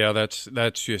 Oh yeah, that's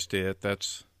just it.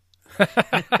 That's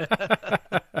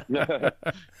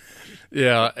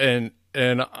yeah, and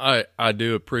I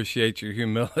do appreciate your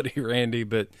humility, Randy,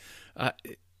 but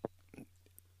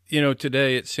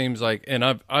today it seems like,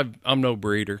 and I'm no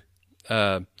breeder.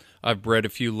 I've bred a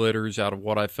few litters out of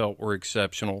what I felt were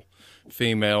exceptional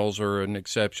females or an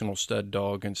exceptional stud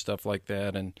dog and stuff like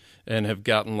that, and have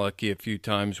gotten lucky a few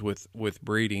times with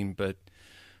breeding. But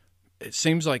it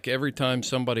seems like every time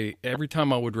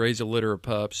I would raise a litter of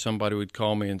pups, somebody would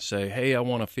call me and say, "Hey, I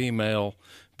want a female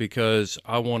because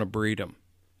I want to breed them."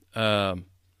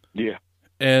 Yeah.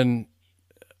 And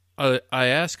I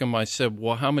asked them, I said,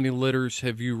 "Well, how many litters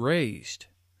have you raised?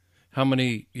 How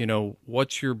many,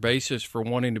 what's your basis for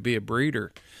wanting to be a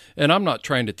breeder?" And I'm not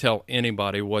trying to tell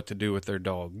anybody what to do with their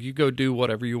dog. You go do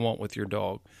whatever you want with your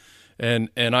dog. And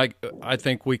I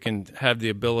think we can have the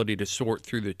ability to sort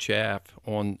through the chaff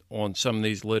on some of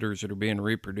these litters that are being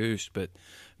reproduced. But,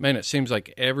 man, it seems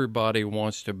like everybody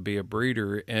wants to be a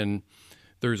breeder, and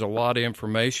there's a lot of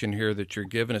information here that you're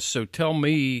giving us. So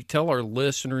tell our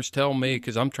listeners,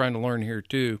 because I'm trying to learn here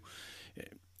too,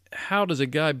 how does a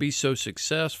guy be so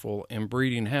successful in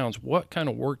breeding hounds? What kind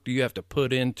of work do you have to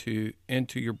put into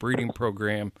your breeding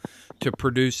program to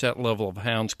produce that level of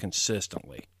hounds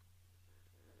consistently?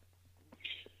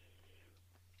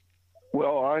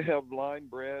 Well, I have line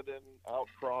bred and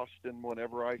outcrossed, and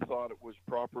whenever I thought it was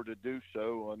proper to do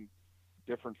so on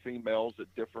different females at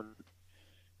different,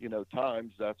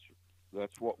 times,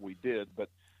 that's what we did. But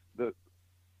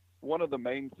one of the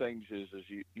main things is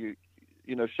you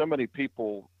so many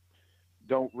people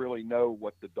don't really know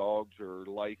what the dogs are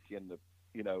like in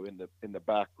the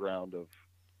background of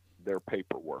their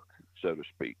paperwork, so to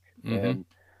speak. Mm-hmm. And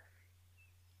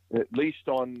at least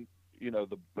on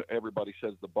everybody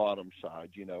says the bottom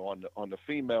side, on the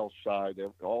female side,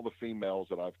 all the females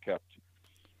that I've kept,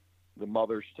 the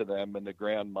mothers to them and the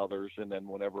grandmothers, and then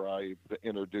whenever I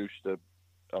introduced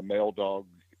a male dog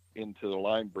into the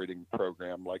line breeding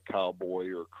program like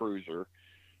Cowboy or Cruiser,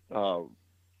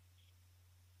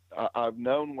 I've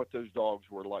known what those dogs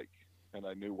were like, and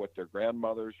I knew what their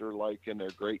grandmothers are like and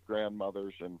their great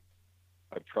grandmothers, and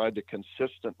I've tried to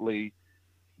consistently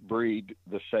breed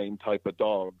the same type of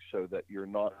dog so that you're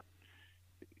not,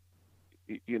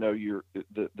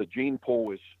 the gene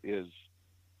pool is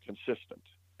consistent,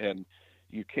 and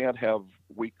you can't have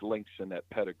weak links in that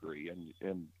pedigree.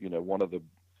 And one of the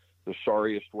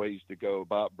sorriest ways to go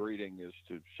about breeding is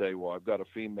to say, well, I've got a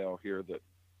female here that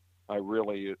I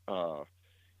really, or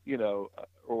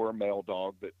a male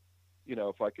dog that,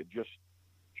 if I could just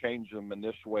change them in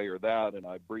this way or that, and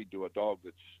I breed to a dog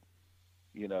that's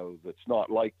not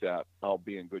like that, I'll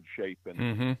be in good shape.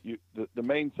 And the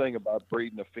main thing about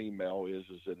breeding a female is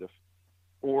that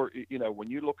when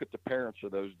you look at the parents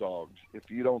of those dogs, if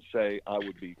you don't say, I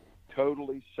would be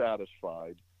totally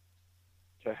satisfied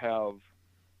to have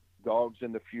dogs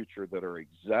in the future that are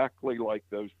exactly like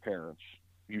those parents,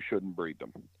 you shouldn't breed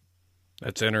them.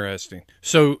 That's interesting.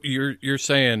 So you're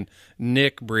saying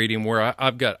Nick breeding, where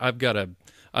I've got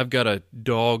a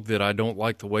dog that I don't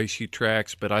like the way she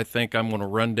tracks, but I think I'm going to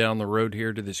run down the road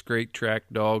here to this great track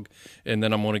dog, and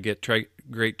then I'm going to get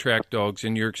great track dogs.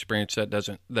 In your experience,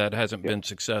 that hasn't been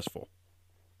successful.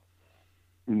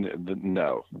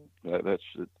 No,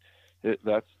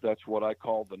 that's what I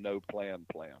call the no plan.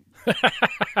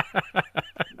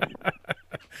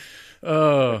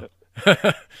 Oh,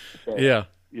 yeah.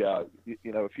 Yeah,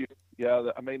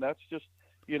 I mean, that's just,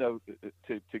 to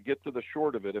get to the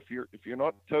short of it, if you're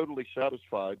not totally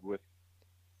satisfied with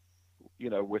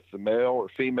the male or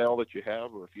female that you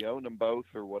have, or if you own them both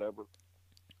or whatever,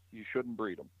 you shouldn't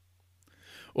breed them.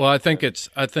 Well, I think I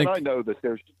know that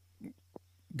there's.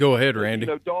 Go ahead, Randy.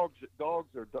 Dogs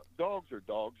are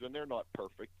dogs, and they're not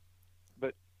perfect.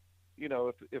 But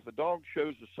if a dog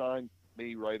shows a sign to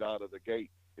me right out of the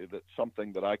gate that's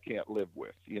something that I can't live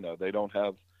with, they don't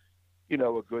have,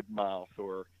 a good mouth,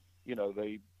 or,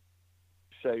 they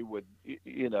say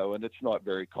and it's not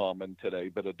very common today,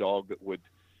 but a dog that would,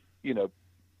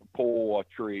 pull a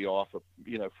tree off of,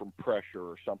 from pressure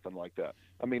or something like that.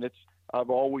 I mean, I've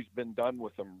always been done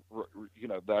with them.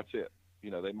 That's it.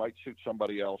 They might suit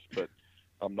somebody else, but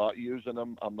I'm not using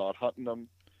them. I'm not hunting them.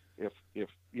 If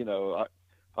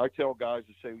I tell guys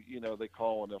to say, they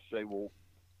call and they'll say, well,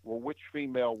 which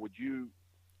female would you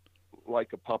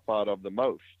like a pup out of the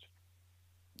most?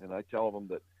 And I tell them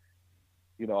that,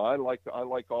 I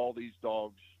like all these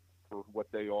dogs for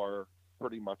what they are,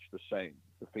 pretty much the same,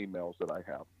 the females that I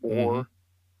have, or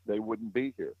they wouldn't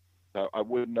be here. I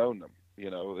wouldn't own them,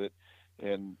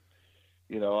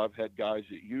 I've had guys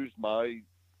that used my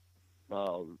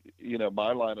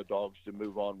line of dogs to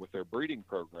move on with their breeding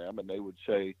program, and they would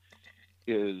say,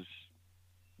 is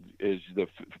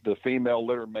the female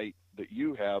litter mate that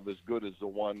you have as good as the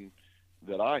one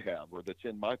that I have or that's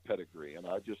in my pedigree? And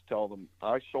I just tell them,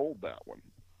 I sold that one.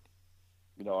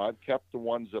 I've kept the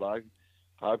ones that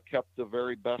I've kept the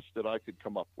very best that I could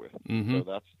come up with. So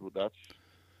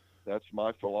that's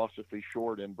my philosophy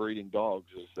short in breeding dogs,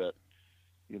 is that,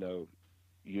 you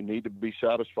need to be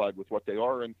satisfied with what they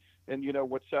are. And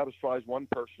what satisfies one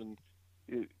person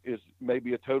is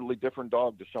maybe a totally different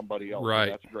dog to somebody else. Right.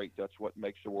 And that's great. That's what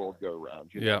makes the world go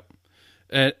round. Yeah.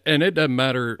 And it doesn't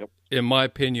matter, in my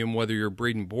opinion, whether you're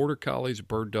breeding border collies,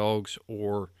 bird dogs,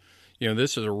 or,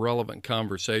 this is a relevant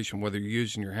conversation, whether you're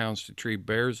using your hounds to treat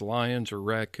bears, lions, or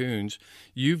raccoons.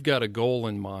 You've got a goal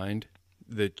in mind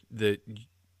that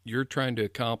you're trying to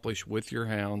accomplish with your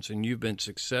hounds, and you've been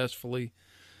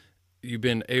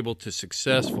able to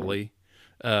successfully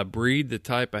breed the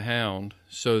type of hound.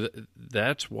 So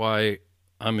that's why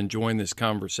I'm enjoying this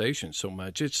conversation so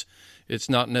much. It's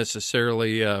not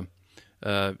necessarily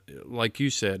like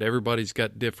you said, everybody's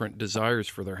got different desires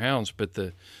for their hounds, but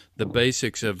the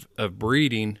basics of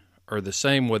breeding are the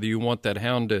same, whether you want that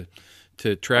hound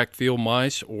to track field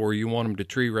mice or you want them to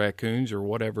tree raccoons or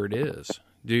whatever it is.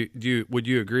 Would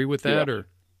you agree with that? Yeah. Or?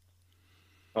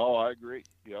 Oh, I agree.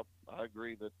 Yep. I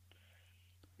agree that,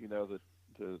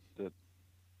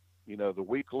 the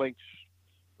weak links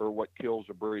are what kills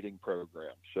a breeding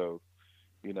program. So,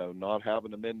 not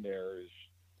having them in there is,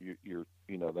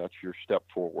 that's your step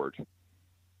forward.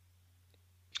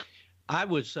 I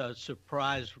was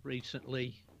surprised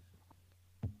recently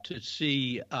to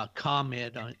see a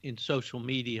comment in social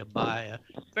media by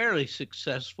a fairly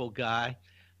successful guy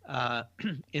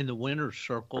in the winner's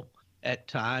circle at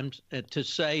times, to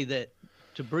say that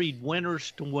to breed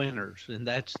winners to winners, and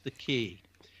that's the key.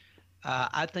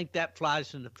 I think that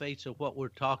flies in the face of what we're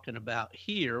talking about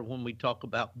here when we talk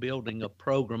about building a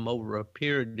program over a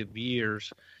period of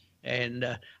years.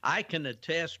 And I can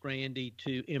attest, Randy,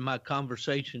 in my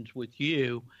conversations with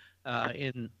you,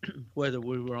 in whether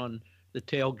we were on the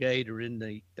tailgate or in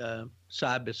the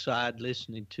side by side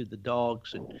listening to the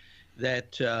dogs, and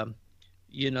that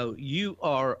you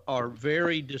are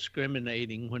very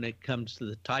discriminating when it comes to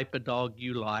the type of dog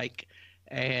you like.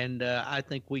 And I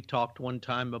think we talked one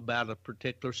time about a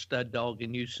particular stud dog,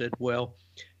 and you said, well,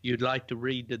 you'd like to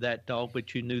read to that dog,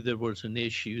 but you knew there was an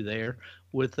issue there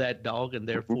with that dog, and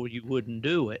therefore you wouldn't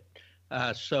do it.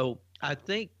 So I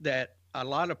think that a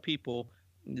lot of people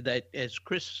that, as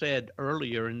Chris said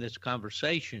earlier in this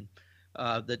conversation,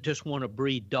 that just want to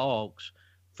breed dogs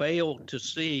fail to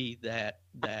see that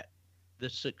the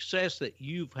success that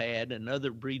you've had and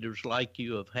other breeders like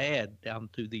you have had down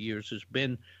through the years has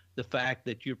been the fact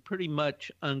that you're pretty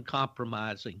much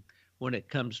uncompromising when it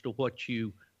comes to what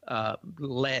you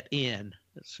let in,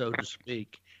 so to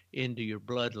speak, into your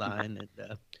bloodline.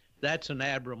 And that's an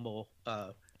admirable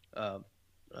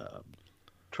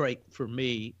trait for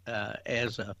me.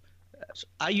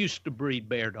 I used to breed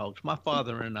bear dogs. My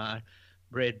father and I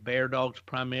bred bear dogs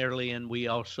primarily, and we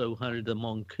also hunted them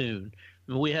on coon.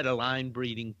 And we had a line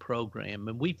breeding program,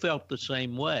 and we felt the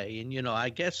same way. And, I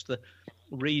guess the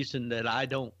reason that I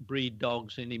don't breed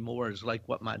dogs anymore is like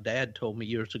what my dad told me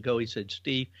years ago. He said,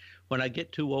 Steve, when I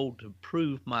get too old to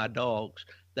prove my dogs,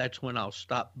 that's when I'll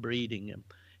stop breeding them.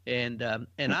 And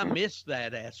I miss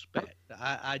that aspect.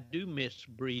 I do miss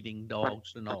breeding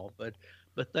dogs and all, but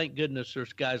thank goodness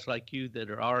there's guys like you that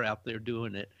are out there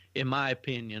doing it, in my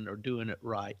opinion, are doing it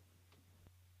right.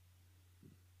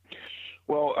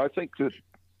 Well, I think that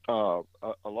a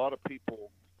lot of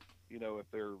people, if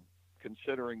they're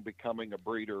considering becoming a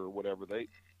breeder or whatever, they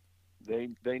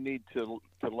need to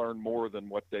learn more than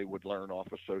what they would learn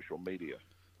off of social media.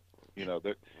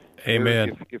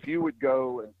 Amen. If you would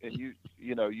go and you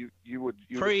would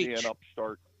see an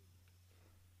upstart.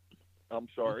 I'm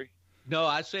sorry. No,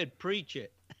 I said preach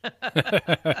it.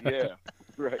 Yeah,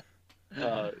 right.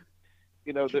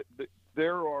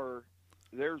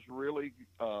 There's really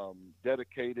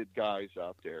dedicated guys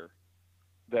out there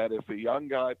that if a young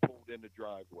guy pulled in the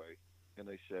driveway and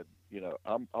they said,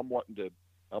 I'm wanting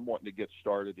to get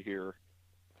started here,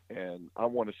 and I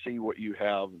want to see what you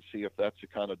have and see if that's the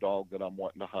kind of dog that I'm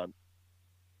wanting to hunt.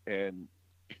 And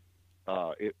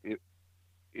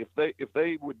if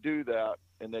they would do that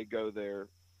and they go there,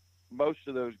 most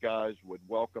of those guys would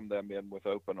welcome them in with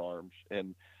open arms.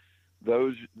 And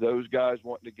those guys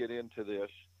wanting to get into this,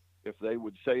 if they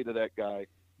would say to that guy,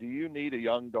 do you need a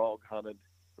young dog hunted,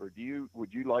 or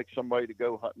would you like somebody to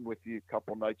go hunting with you a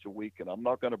couple nights a week? And I'm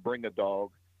not going to bring a dog.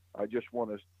 I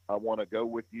want to go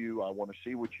with you. I want to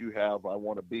see what you have. I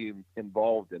want to be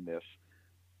involved in this.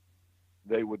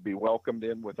 They would be welcomed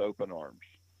in with open arms.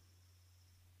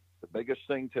 The biggest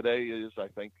thing today is, I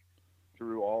think,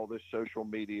 through all this social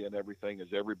media and everything, is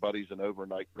everybody's an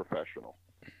overnight professional.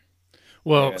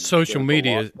 Well, social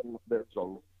media.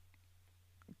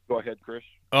 Go ahead, Chris.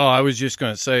 Oh, I was just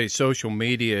going to say, social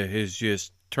media has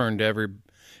just turned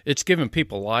it's given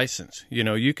people license.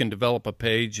 You can develop a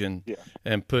page and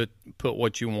put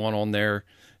what you want on there,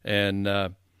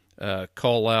 and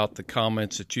call out the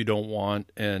comments that you don't want.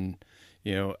 And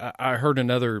I heard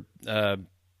another,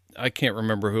 I can't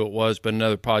remember who it was, but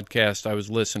another podcast I was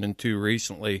listening to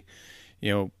recently.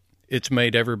 It's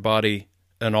made everybody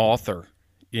an author.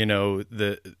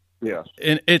 Yes.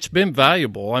 And it's been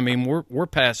valuable. I mean, we're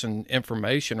passing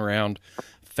information around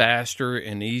faster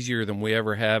and easier than we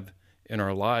ever have in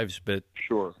our lives. But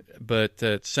sure. But at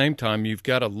the same time, you've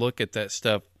got to look at that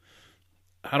stuff.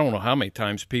 I don't know how many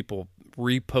times people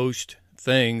repost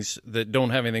things that don't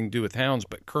have anything to do with hounds,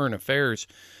 but current affairs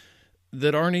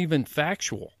that aren't even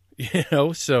factual.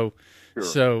 So. Sure.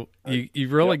 So you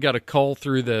really got to cull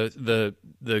through the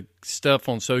stuff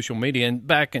on social media. And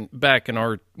back in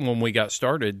when we got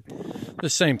started, the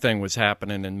same thing was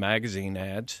happening in magazine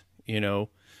ads, Sure.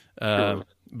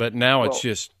 But now it's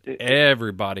just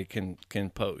everybody can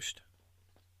post.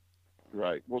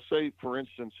 Right. Well, say for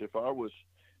instance, if I was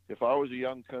a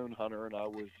young coon hunter and I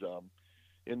was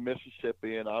in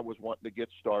Mississippi and I was wanting to get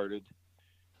started,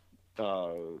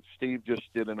 Steve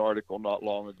just did an article not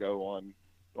long ago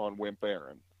on Wimp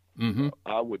Aaron. Mm-hmm.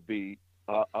 I would be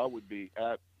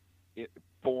at it,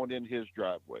 pulling in his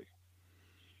driveway,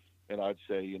 and I'd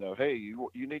say, hey, you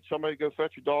need somebody to go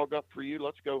fetch a dog up for you?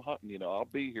 Let's go hunting. I'll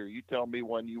be here. You tell me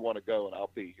when you want to go, and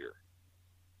I'll be here.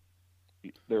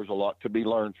 There's a lot to be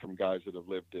learned from guys that have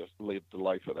lived the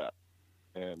life of that,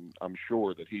 and I'm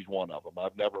sure that he's one of them.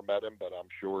 I've never met him, but I'm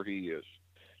sure he is.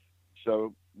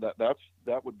 So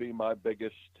that would be my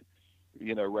biggest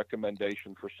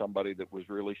recommendation for somebody that was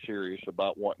really serious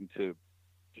about wanting to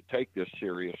take this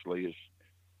seriously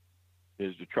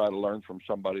is to try to learn from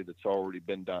somebody that's already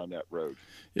been down that road.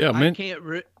 Yeah, man.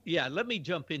 Let me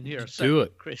jump in here a second, Do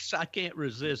it, Chris. I can't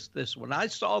resist this one. I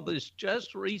saw this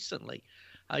just recently.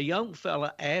 a young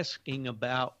fella asking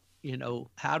about,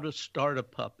 how to start a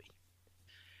puppy.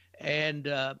 And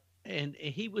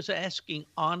he was asking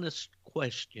honest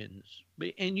questions,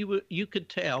 and you could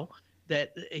tell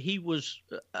that he was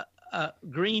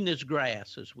green as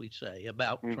grass, as we say,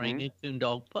 about training coon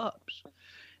dog pups.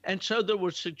 And so there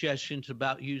were suggestions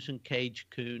about using cage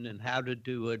coon and how to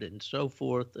do it and so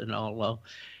forth and all that.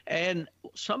 And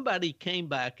somebody came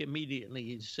back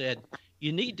immediately and said,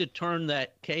 you need to turn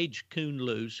that cage coon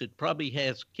loose. It probably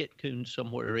has kit coon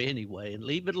somewhere anyway, and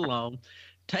leave it alone.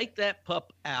 Take that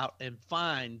pup out and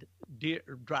find deer,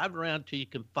 drive around till you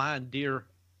can find deer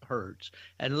herds,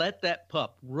 and let that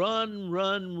pup run,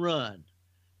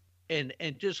 and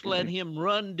just let him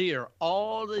run deer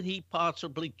all that he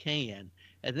possibly can.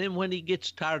 And then when he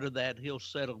gets tired of that, he'll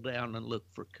settle down and look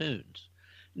for coons.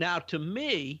 Now, to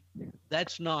me,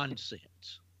 that's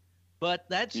nonsense. But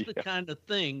that's the kind of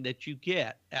thing that you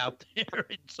get out there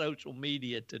in social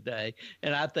media today.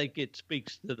 And I think it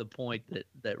speaks to the point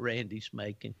that Randy's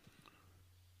making.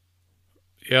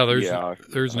 Yeah, there's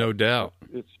no doubt.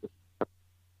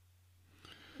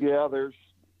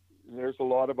 There's a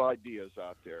lot of ideas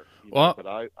out there. But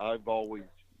I've always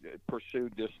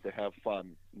pursued this to have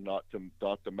fun, not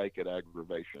to make it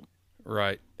aggravation.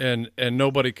 Right. And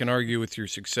nobody can argue with your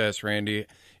success, Randy.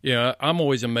 I'm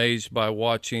always amazed by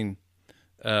watching,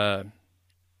 and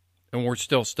we're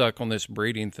still stuck on this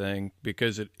breeding thing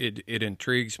because it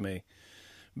intrigues me.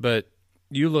 But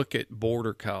you look at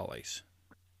border collies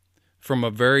from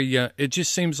a very young, it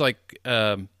just seems like,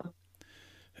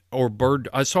 or bird.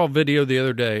 I saw a video the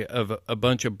other day of a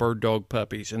bunch of bird dog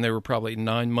puppies, and they were probably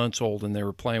 9 months old, and they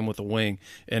were playing with a wing.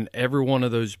 And every one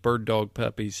of those bird dog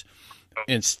puppies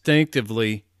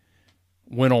instinctively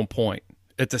went on point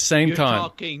at the same time. You're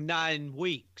talking 9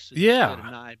 weeks. Yeah. Instead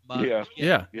of 9 months.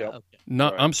 Yeah. Okay.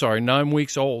 Right. I'm sorry, 9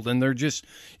 weeks old, and they're just,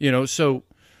 so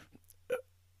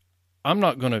I'm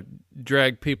not going to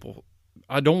drag people.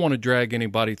 I don't want to drag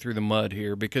anybody through the mud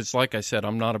here because, like I said,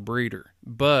 I'm not a breeder.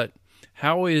 But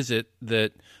how is it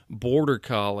that border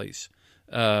collies,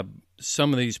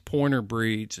 some of these pointer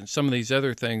breeds, and some of these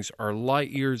other things are light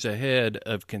years ahead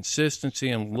of consistency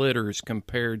and litters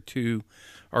compared to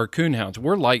our coonhounds?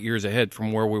 We're light years ahead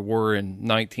from where we were in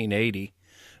 1980,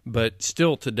 but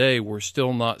still today we're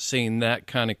still not seeing that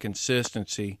kind of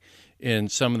consistency in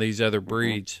some of these other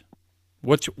breeds.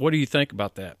 What do you think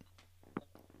about that?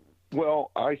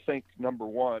 Well, I think number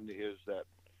one is that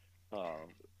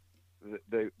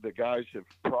the guys have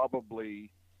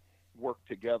probably worked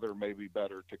together maybe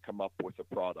better to come up with a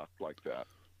product like that.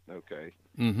 Okay.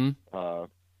 Coon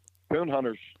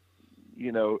hunters,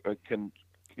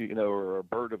 are a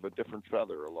bird of a different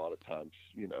feather a lot of times,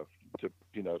 to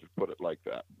put it like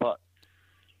that. But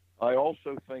I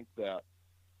also think that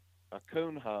a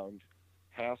coonhound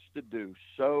has to do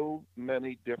so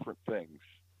many different things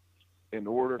in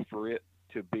order for it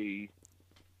to be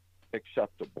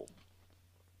acceptable.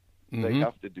 They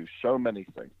have to do so many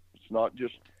things. It's not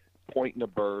just pointing a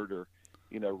bird or,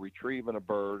 retrieving a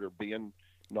bird or being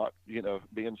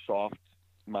soft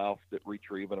mouthed at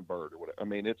retrieving a bird or whatever. I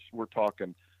mean, we're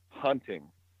talking hunting,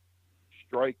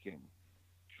 striking,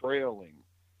 trailing,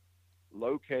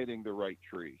 locating the right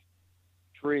tree,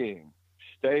 treeing,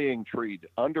 staying treed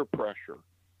under pressure,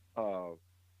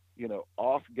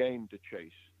 off game to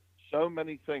chase. So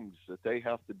many things that they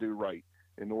have to do right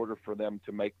in order for them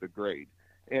to make the grade.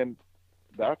 And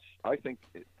I think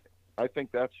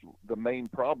that's the main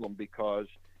problem, because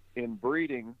in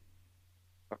breeding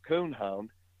a coonhound,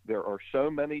 there are so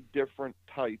many different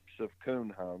types of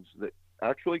coonhounds that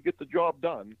actually get the job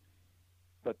done,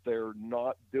 but they're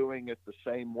not doing it the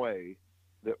same way.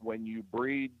 That when you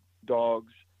breed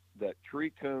dogs that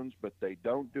tree coons, but they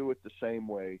don't do it the same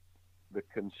way, the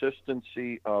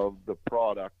consistency of the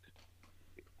product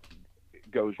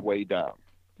goes way down.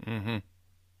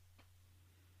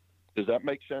 Does that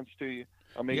make sense to you?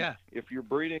 I mean, if you're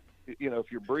breeding,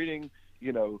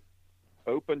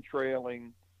 open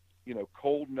trailing,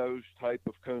 cold nosed type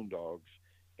of coon dogs,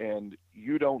 and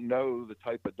you don't know the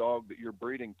type of dog that you're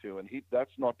breeding to, and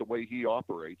that's not the way he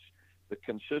operates, the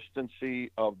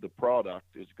consistency of the product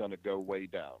is going to go way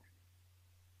down.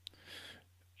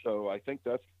 So I think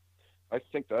that's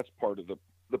part of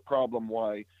the problem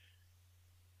why,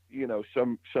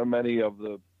 so many of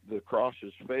the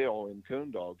crosses fail in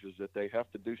coon dogs, is that they have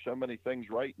to do so many things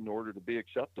right in order to be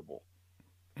acceptable.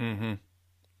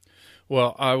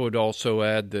 Well, I would also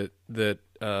add that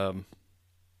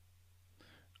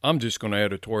I'm just going to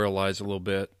editorialize a little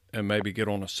bit and maybe get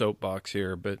on a soapbox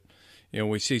here, but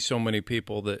we see so many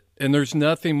people and there's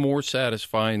nothing more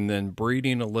satisfying than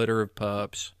breeding a litter of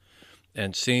pups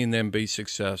and seeing them be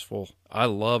successful. I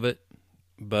love it,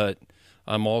 but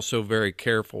I'm also very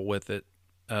careful with it.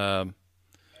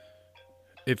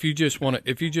 If you just want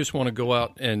to go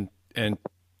out and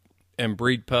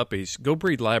breed puppies, go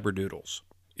breed Labradoodles.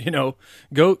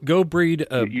 Go breed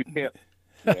a. You can't.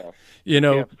 Yeah. You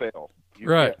can't fail.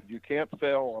 Right. You can't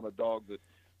fail on a dog that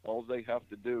all they have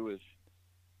to do is,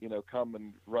 come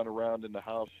and run around in the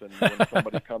house, and when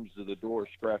somebody comes to the door,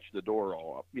 scratch the door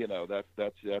all up.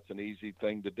 That's an easy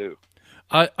thing to do.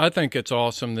 I think it's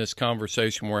awesome, this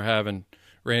conversation we're having,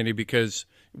 Randy, because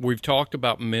we've talked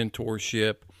about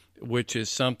mentorship, which is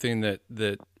something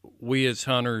that we as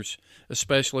hunters,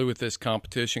 especially with this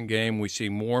competition game, we see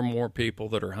more and more people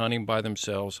that are hunting by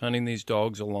themselves, hunting these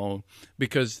dogs alone,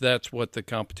 because that's what the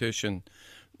competition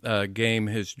game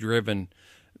has driven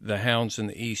the hounds in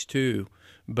the East to.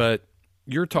 But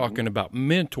you're talking about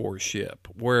mentorship,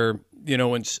 where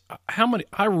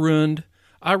I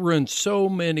ruined so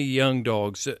many young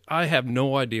dogs that I have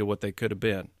no idea what they could have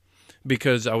been,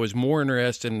 because I was more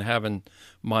interested in having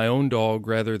my own dog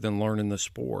rather than learning the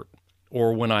sport.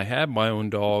 Or when I had my own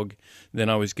dog, then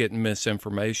I was getting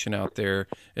misinformation out there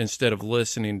instead of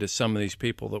listening to some of these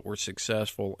people that were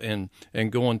successful and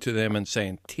going to them and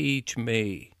saying, teach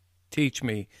me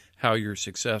how you're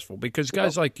successful. Because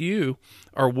guys like you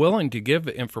are willing to give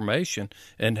information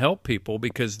and help people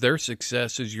because their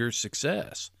success is your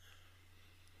success.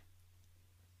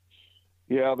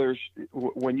 Yeah,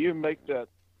 when you make that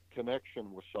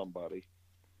connection with somebody,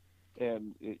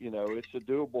 and it's a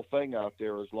doable thing out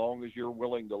there as long as you're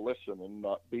willing to listen and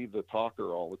not be the talker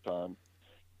all the time.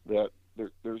 That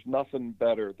there's nothing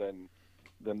better than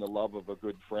the love of a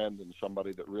good friend and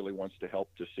somebody that really wants to help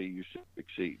to see you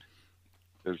succeed.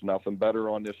 There's nothing better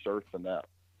on this earth than that.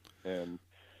 And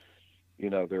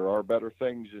there are better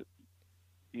things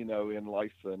in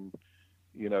life than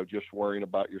just worrying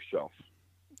about yourself.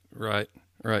 Right.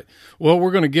 Well,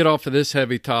 we're going to get off of this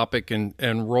heavy topic and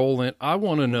roll in. I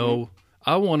want to know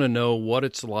what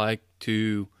it's like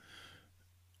to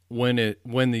win the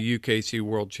UKC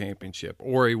World Championship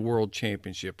or a World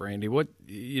Championship, Randy.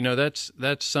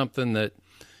 That's something that,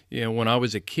 when I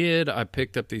was a kid, I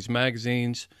picked up these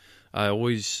magazines. I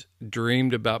always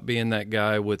dreamed about being that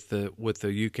guy with the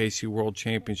UKC World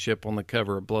Championship on the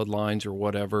cover of Bloodlines or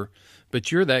whatever. But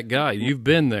you're that guy. You've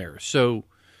been there. So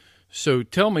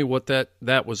tell me what that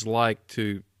was like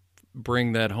to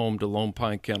bring that home to Lone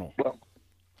Pine Kennel.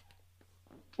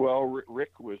 Well,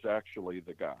 Rick was actually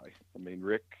the guy. I mean,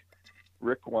 Rick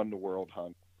won the World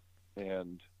Hunt,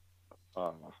 and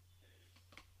I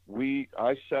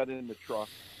sat in the truck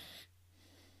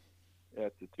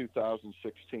at the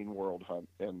 2016 World Hunt,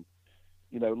 and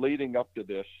leading up to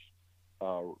this,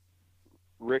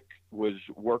 Rick was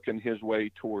working his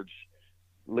way towards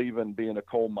leaving being a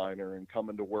coal miner and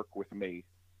coming to work with me,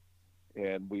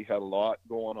 and we had a lot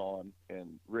going on,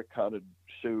 and Rick hunted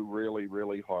Sue really,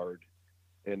 really hard,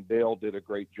 and Dale did a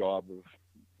great job of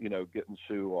getting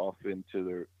Sue off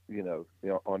into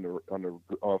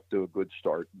off to a good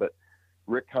start. But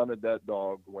Rick hunted that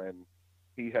dog when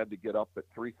he had to get up at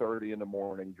 3:30 in the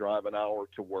morning, drive an hour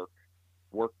to work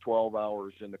 12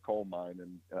 hours in the coal mine,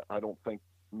 and I don't think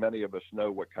many of us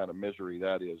know what kind of misery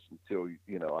that is until,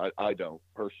 I don't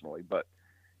personally, but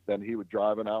then he would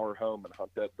drive an hour home and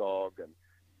hunt that dog. And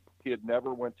he had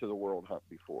never went to the World Hunt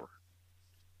before.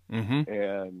 Mm-hmm.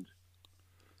 And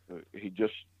he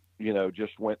just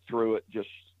went through it just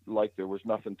like there was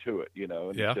nothing to it,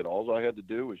 and He said, all I had to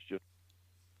do was just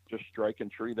strike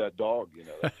and tree that dog.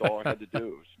 That's all I had to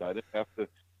do. I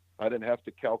didn't have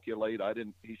to calculate.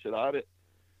 He said,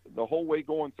 the whole way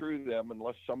going through them,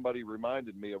 unless somebody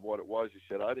reminded me of what it was, he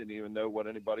said, I didn't even know what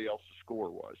anybody else's score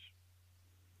was.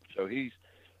 So he's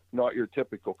not your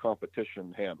typical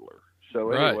competition handler.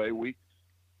 So anyway, we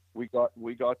got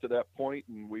to that point,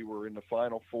 and we were in the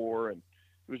final four, and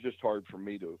it was just hard for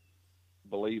me to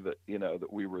believe it,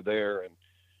 that we were there. And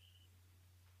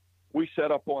we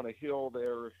set up on a hill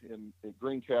there in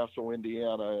Greencastle,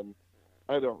 Indiana, and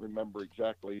I don't remember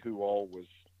exactly who all was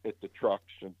at the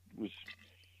trucks, and it was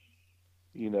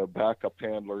backup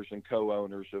handlers and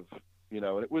co-owners of,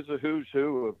 and it was a who's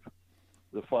who of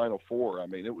the final four. I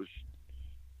mean, it was,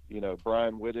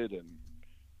 Brian Whitted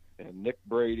and Nick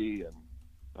Brady and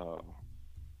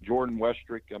Jordan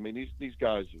Westrick. I mean, these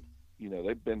guys,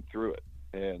 they've been through it.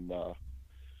 And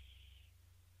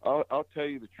I'll tell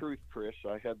you the truth, Chris.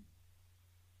 I had,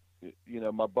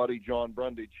 my buddy John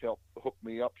Brundage helped hook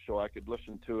me up so I could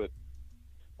listen to it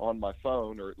on my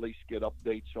phone, or at least get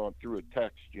updates on through a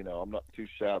text. I'm not too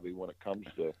savvy when it comes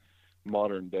to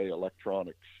modern day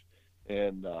electronics.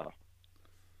 And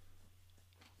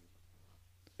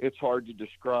it's hard to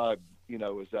describe,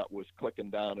 as that was clicking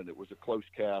down, and it was a close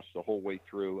cast the whole way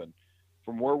through. And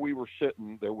from where we were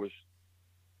sitting, there was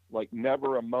like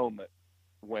never a moment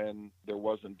when there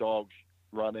wasn't dogs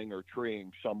running or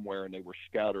treeing somewhere, and they were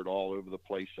scattered all over the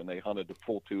place, and they hunted the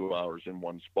full 2 hours in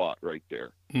one spot right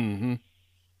there. Mm-hmm.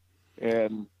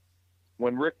 And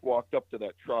when Rick walked up to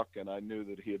that truck and I knew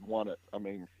that he had won it, I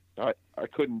mean, I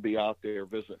couldn't be out there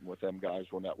visiting with them guys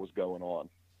when that was going on.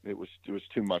 It was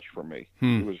too much for me.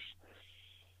 It was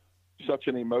such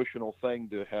an emotional thing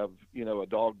to have, a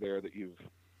dog there that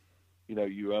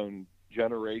you own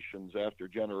generations after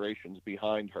generations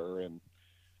behind her, and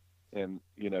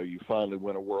you finally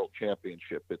win a world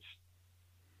championship.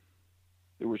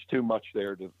 There was too much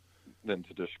there to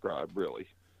describe, really.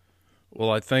 Well,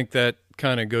 I think that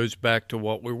kind of goes back to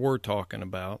what we were talking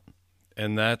about,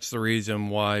 and that's the reason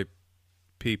why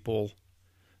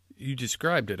you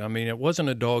described it. I mean, it wasn't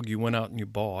a dog you went out and you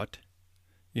bought.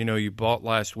 You bought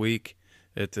last week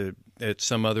at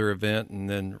some other event and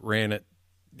then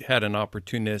had an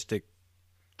opportunistic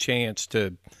chance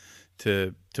to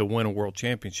win a world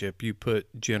championship. You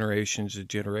put generations and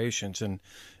generations, and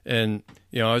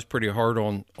I was pretty hard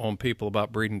on people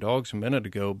about breeding dogs a minute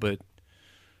ago, but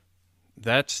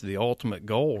that's the ultimate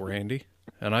goal, Randy.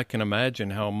 And I can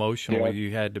imagine how emotional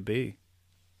you had to be.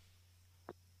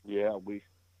 Yeah, Rick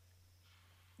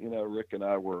and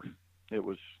I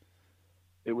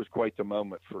it was quite the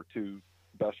moment for two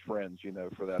best friends,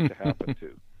 for that to happen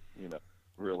to,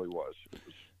 really was.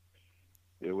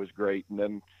 It was great. And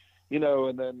then,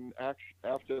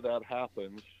 after that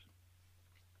happens,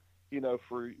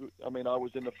 I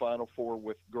was in the Final Four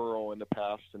with Girl in the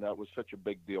past, and that was such a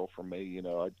big deal for me.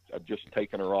 I'd just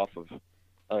taken her off of,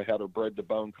 I had her bred to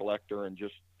bone collector and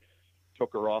just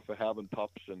took her off of having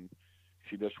pups, and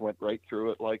she just went right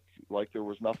through it like there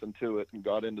was nothing to it and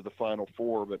got into the Final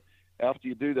Four. But after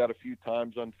you do that a few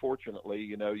times, unfortunately,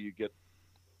 you get,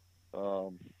 a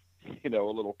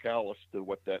little callous to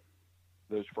what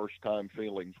those first time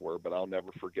feelings were, but I'll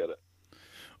never forget it.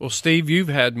 Well, Steve, you've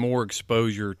had more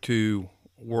exposure to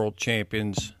world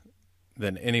champions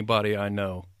than anybody I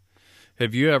know.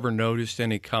 Have you ever noticed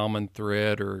any common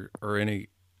thread or any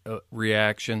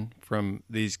reaction from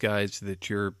these guys that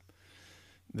you're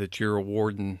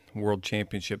awarding world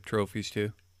championship trophies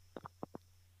to?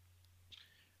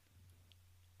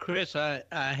 Chris, I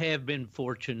have been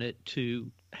fortunate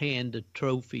to hand a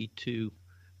trophy to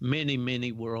many,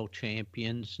 many world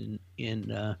champions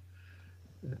in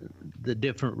the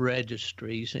different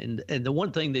registries. And the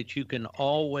one thing that you can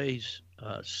always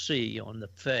see on the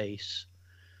face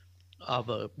of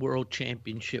a world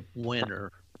championship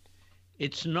winner,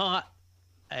 it's not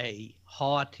a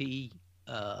haughty,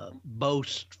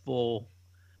 boastful,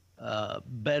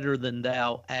 better than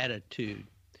thou attitude.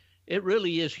 It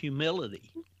really is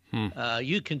humility.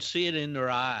 You can see it in their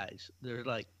eyes. They're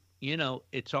like,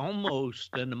 it's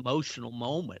almost an emotional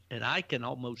moment. And I can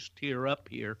almost tear up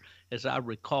here as I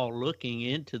recall looking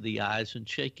into the eyes and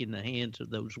shaking the hands of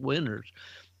those winners.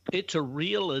 It's a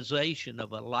realization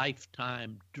of a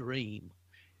lifetime dream.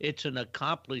 It's an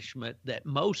accomplishment that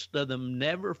most of them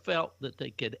never felt that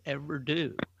they could ever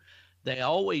do. They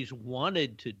always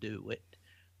wanted to do it,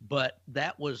 but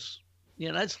that was,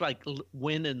 that's like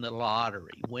winning the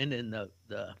lottery, winning the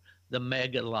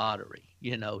mega lottery,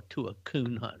 to a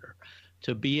coon hunter,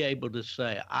 to be able to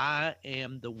say, I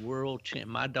am the world champ.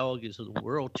 My dog is the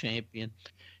world champion.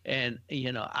 And,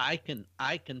 I can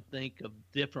think of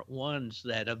different ones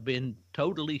that have been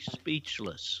totally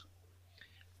speechless,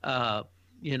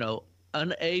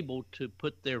 unable to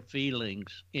put their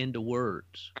feelings into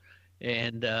words.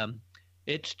 And,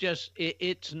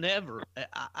 it's never,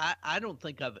 I don't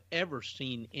think I've ever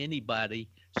seen anybody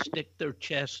stick their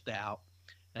chest out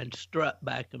and strut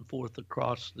back and forth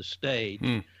across the stage.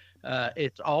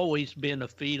 It's always been a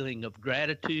feeling of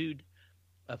gratitude,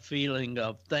 a feeling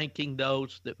of thanking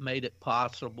those that made it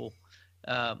possible.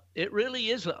 It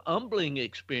really is a humbling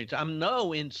experience. I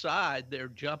know inside they're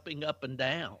jumping up and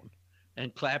down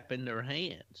and clapping their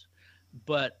hands,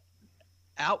 but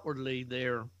outwardly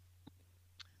they're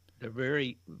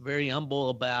very, very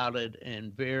humble about it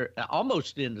and very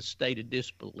almost in a state of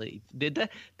disbelief.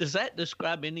 Does that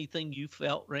describe anything you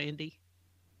felt, Randy?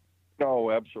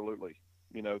 No, absolutely.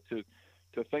 To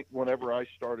think whenever I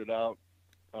started out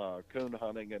coon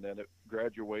hunting and then it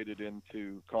graduated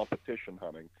into competition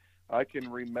hunting, I can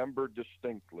remember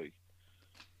distinctly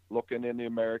looking in the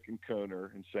American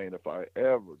Cooner and saying, if I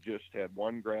ever just had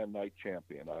one Grand Night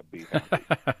champion, I'd be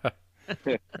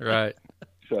happy. Right.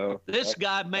 So this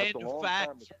guy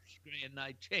manufactures Grand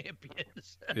Night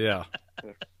champions. Yeah.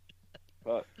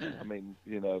 But I mean,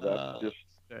 that's just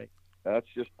great. that's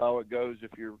just how it goes.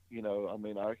 If you're, I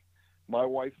mean, my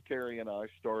wife Carrie and I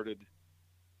started.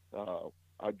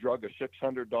 I drug a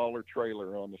 $600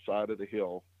 trailer on the side of the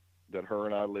hill that her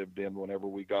and I lived in whenever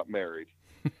we got married,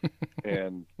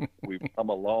 and we've come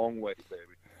a long way,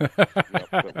 baby.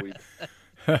 But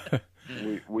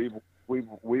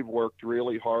we've worked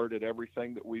really hard at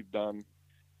everything that we've done,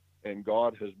 and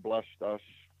God has blessed us.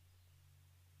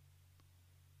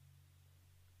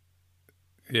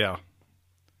 Yeah.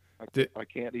 I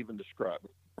can't even describe it.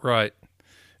 Right.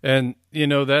 And,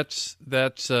 that's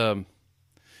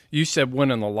you said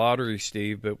winning the lottery,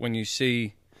 Steve, but when you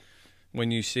see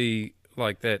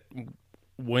like that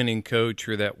winning coach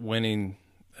or that winning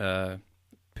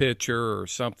pitcher or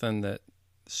something that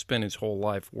spent his whole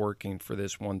life working for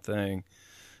this one thing,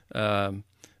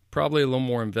 probably a little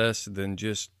more invested than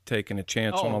just taking a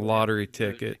chance on a lottery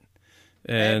ticket.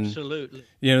 And absolutely,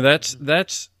 that's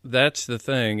the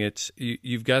thing. It's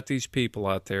you've got these people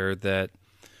out there that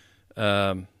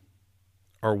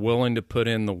are willing to put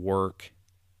in the work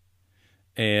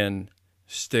and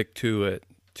stick to it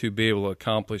to be able to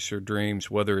accomplish their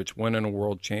dreams, whether it's winning a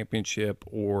world championship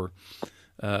or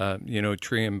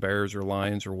treeing bears or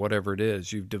lions or whatever it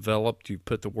is. You've developed, you've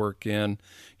put the work in,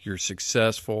 you're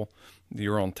successful,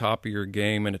 you're on top of your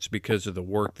game, and it's because of the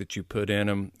work that you put in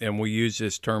them. And we used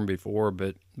this term before,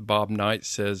 but Bob Knight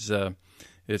says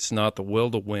it's not the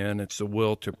will to win, it's the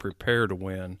will to prepare to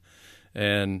win.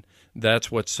 And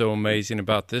that's what's so amazing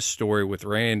about this story with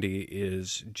Randy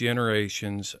is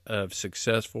generations of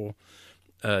successful,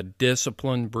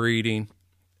 disciplined breeding,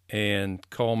 and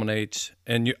culminates.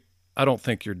 And I don't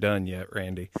think you're done yet,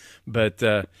 Randy, but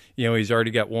he's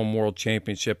already got one world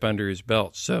championship under his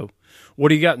belt. So, what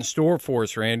do you got in store for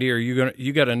us, Randy? Are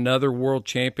you got another world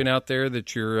champion out there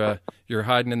that you're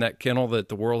hiding in that kennel that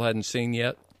the world hadn't seen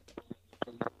yet?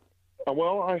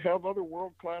 Well, I have other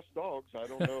world-class dogs. I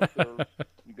don't know if they're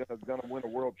going to win a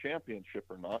world championship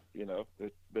or not.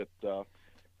 But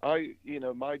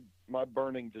my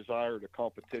burning desire to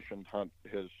competition hunt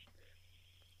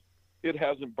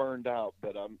hasn't burned out.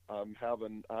 But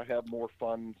I have more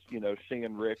fun,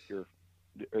 seeing Rick or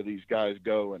these guys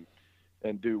go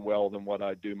and do well than what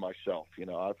I do myself.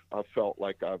 I've felt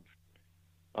like I've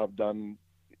done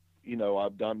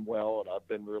well, and I've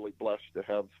been really blessed to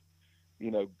have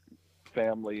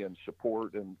family and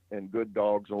support and good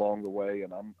dogs along the way.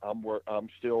 And I'm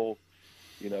still,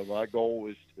 my goal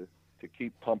is to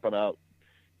keep pumping out,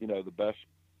 the best,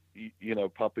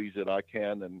 puppies that I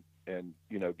can and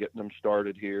getting them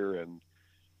started here. And,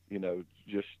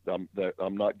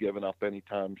 I'm not giving up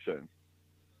anytime soon.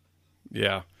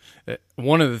 Yeah.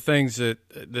 One of the things that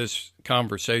this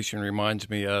conversation reminds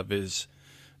me of is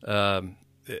in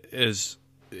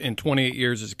 28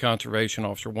 years as a conservation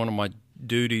officer, one of my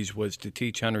duties was to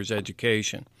teach hunters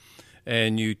education,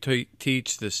 and you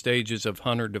teach the stages of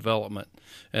hunter development.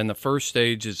 And the first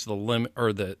stage is the limit,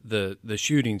 or the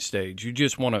shooting stage.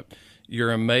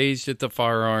 You're amazed at the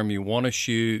firearm, you want to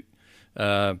shoot,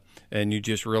 and you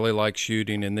just really like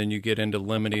shooting. And then you get into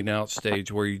limiting out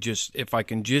stage where if I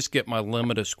can just get my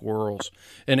limit of squirrels,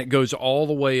 and it goes all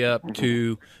the way up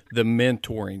to the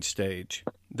mentoring stage.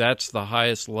 That's the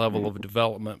highest level of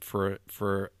development for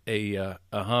a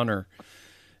hunter.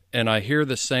 And I hear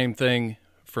the same thing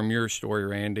from your story,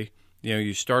 Randy.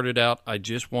 You started out, I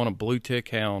just want a blue tick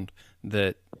hound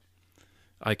that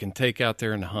I can take out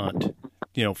there and hunt.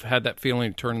 Had that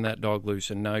feeling of turning that dog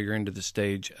loose, and now you're into the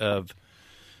stage of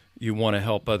you want to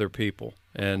help other people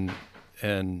and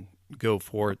go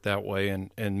for it that way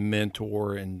and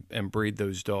mentor and breed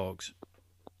those dogs.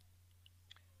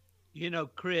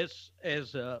 Chris,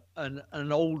 as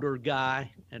an older guy,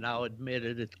 and I'll admit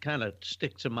it kind of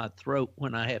sticks in my throat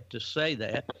when I have to say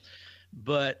that,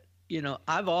 but,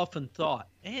 I've often thought,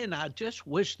 man, I just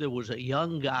wish there was a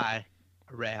young guy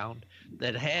around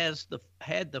that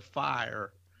had the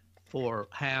fire for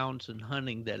hounds and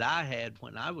hunting that I had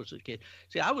when I was a kid.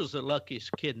 See, I was the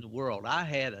luckiest kid in the world. I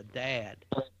had a dad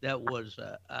that was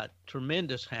a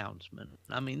tremendous houndsman.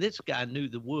 I mean, this guy knew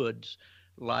the woods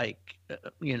like,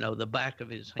 the back of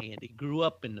his hand. He grew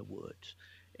up in the woods.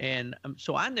 And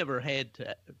so I never had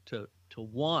to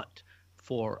want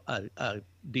for a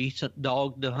decent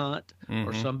dog to hunt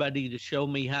or somebody to show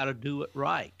me how to do it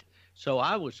right. So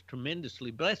I was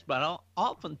tremendously blessed, but I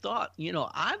often thought,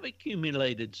 I've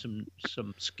accumulated some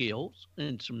skills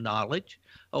and some knowledge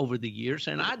over the years,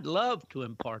 and I'd love to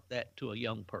impart that to a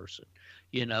young person.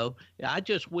 I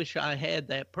just wish I had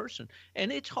that person.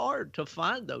 And it's hard to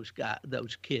find those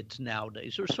kids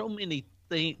nowadays. There's so many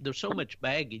things, there's so much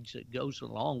baggage that goes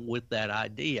along with that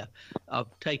idea of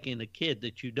taking a kid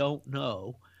that you don't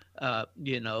know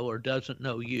or doesn't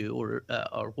know you or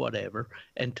whatever,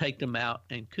 and take them out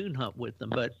and coon hunt with them.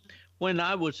 But when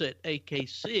I was at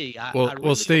AKC, I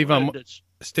really Steve, I'm going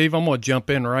to jump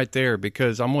in right there,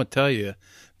 because I'm going to tell you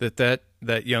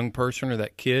that young person or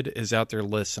that kid is out there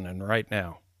listening right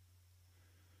now.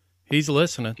 He's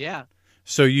listening. Yeah.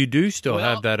 So you do still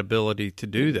have that ability to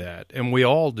do that, and we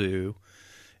all do.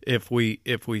 If we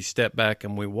step back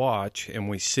and we watch and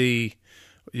we see,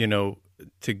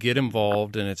 to get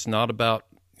involved, and it's not about,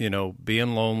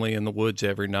 being lonely in the woods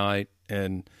every night.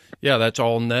 And yeah, that's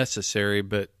all necessary.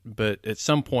 But at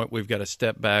some point we've got to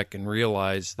step back and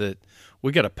realize that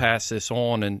we got to pass this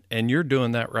on. And you're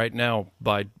doing that right now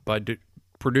by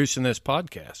producing this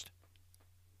podcast.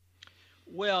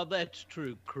 Well, that's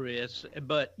true, Chris.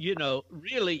 But,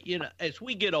 really, as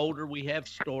we get older, we have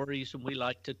stories and we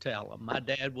like to tell them. My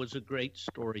dad was a great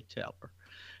storyteller.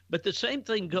 But the same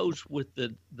thing goes with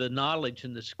the knowledge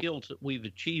and the skills that we've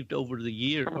achieved over the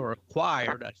years, or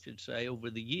acquired, I should say, over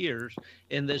the years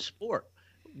in this sport.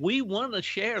 We want to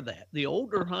share that. The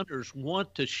older hunters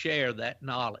want to share that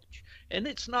knowledge. And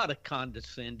it's not a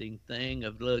condescending thing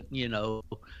of, look,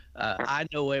 I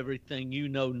know everything, you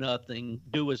know nothing,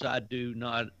 do as I do,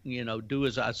 not, do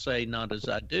as I say, not as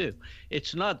I do.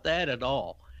 It's not that at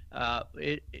all.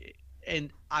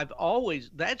 And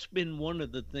that's been one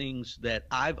of the things that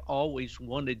I've always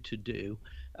wanted to do,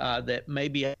 that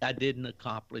maybe I didn't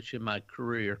accomplish in my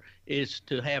career, is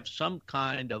to have some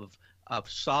kind of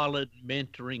solid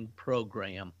mentoring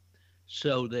program,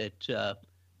 so that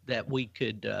we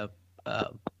could,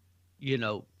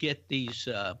 get these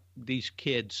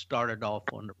kids started off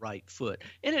on the right foot.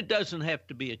 And it doesn't have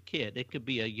to be a kid; it could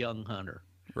be a young hunter,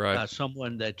 right?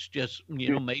 Someone that's just,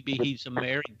 maybe he's a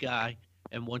married guy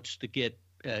and wants to get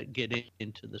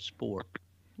into the sport.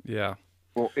 Yeah.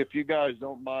 Well, if you guys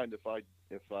don't mind, if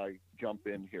I jump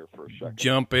in here for a second.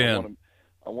 Jump in.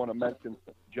 I want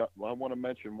to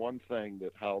mention one thing,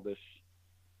 that how this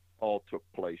all took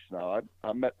place. Now,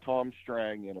 I met Tom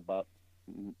Strang in about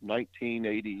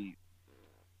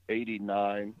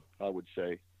 1989, I would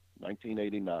say,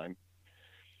 1989,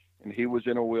 and he was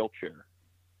in a wheelchair.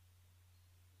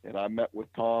 And I met with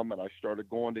Tom, and I started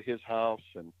going to his house,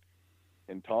 and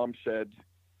Tom said,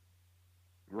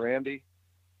 "Randy,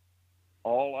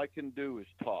 all I can do is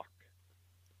talk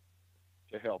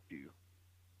to help you.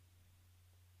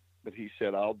 But," he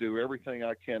said, "I'll do everything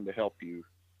I can to help you."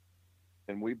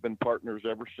 And we've been partners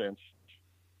ever since.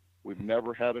 We've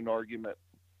never had an argument,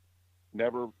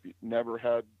 never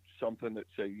had something that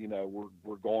say,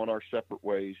 we're going our separate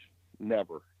ways.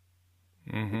 Never.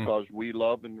 Mm-hmm. Because we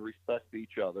love and respect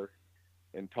each other.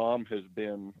 And Tom has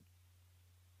been,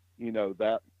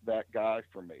 that guy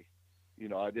for me.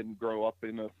 I didn't grow up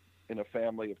in a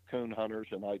family of coon hunters,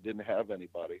 and I didn't have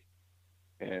anybody.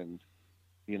 And,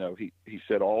 he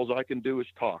said, all I can do is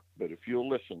talk, but if you'll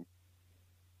listen,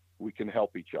 we can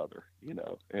help each other,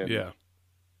 and, yeah.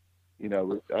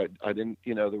 I didn't,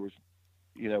 there was,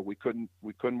 we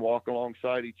couldn't walk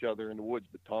alongside each other in the woods,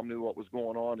 but Tom knew what was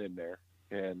going on in there.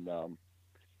 And,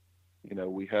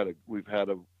 we've had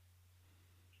a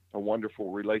wonderful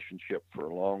relationship for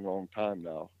a long, long time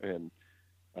now. And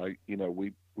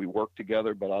we worked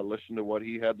together, but I listened to what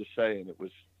he had to say, and it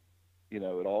was, it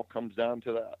all comes down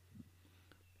to that.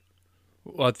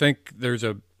 Well, I think there's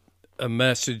a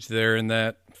message there in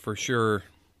that, for sure.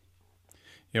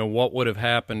 What would have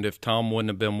happened if Tom wouldn't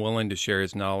have been willing to share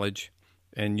his knowledge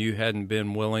and you hadn't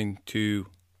been willing to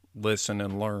listen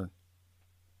and learn?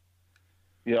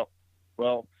 Yeah.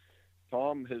 Well,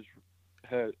 Tom is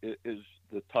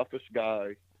the toughest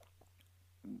guy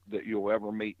that you'll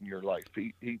ever meet in your life.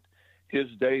 His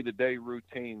day-to-day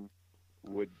routine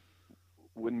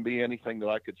wouldn't be anything that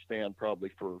I could stand probably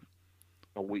for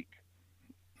a week.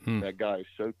 That guy is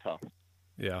so tough.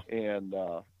 Yeah. And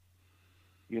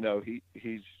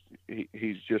he's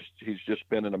just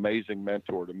been an amazing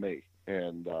mentor to me.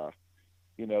 And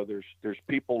there's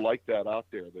people like that out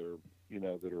there that are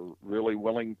that are really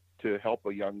willing to help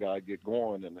a young guy get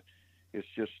going. And it's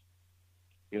just,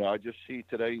 I just see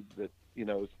today that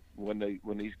when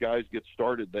these guys get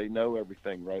started, they know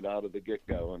everything right out of the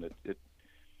get-go, and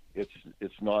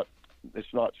it's not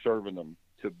serving them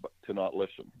to not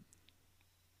listen.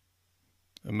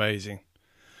 Amazing.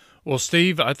 Well,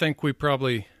 Steve, I think I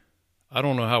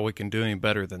don't know how we can do any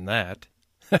better than that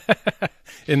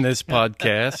in this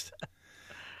podcast.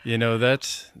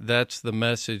 That's the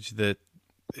message, that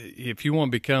if you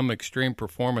want to become extreme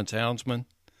performance houndsman,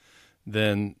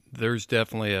 then there's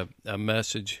definitely a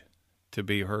message to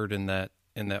be heard in that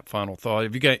final thought.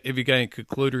 Have you got any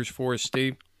concluders for us,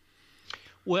 Steve?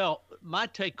 Well, my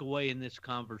takeaway in this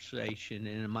conversation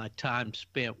and in my time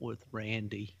spent with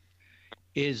Randy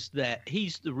is that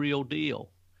he's the real deal.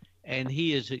 And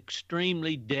he is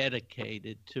extremely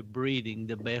dedicated to breeding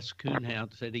the best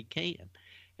coonhounds that he can.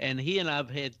 And he and I've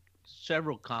had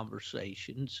several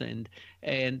conversations, and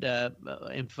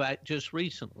in fact, just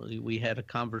recently we had a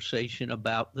conversation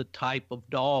about the type of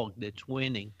dog that's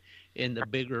winning in the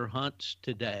bigger hunts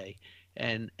today,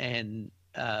 and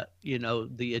you know,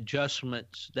 the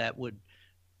adjustments that would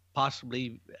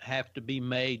possibly have to be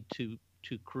made to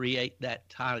create that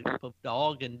type of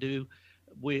dog, and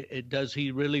does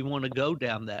he really want to go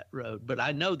down that road? But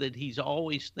I know that he's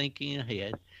always thinking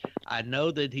ahead. I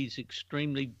know that he's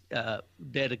extremely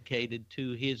dedicated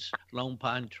to his lone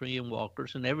pine tree and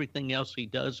walkers and everything else he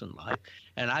does in life.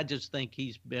 And I just think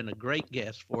he's been a great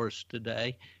guest for us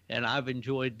today. And I've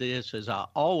enjoyed this, as I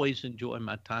always enjoy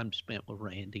my time spent with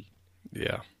Randy.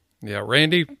 Yeah.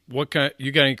 Randy, you got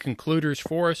any concluders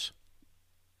for us?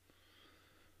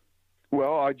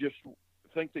 Well, I just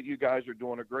think that you guys are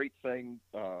doing a great thing.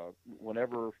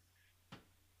 Whenever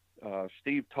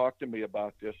Steve talked to me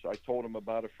about this, I told him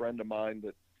about a friend of mine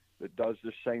that does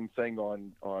the same thing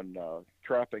on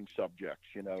trapping subjects,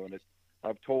 you know, and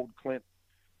I've told Clint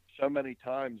so many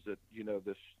times that, you know,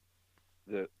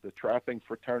 the trapping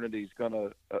fraternity is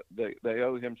gonna they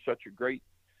owe him such a great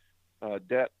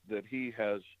debt that he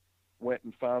has went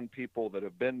and found people that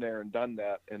have been there and done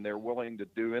that, and they're willing to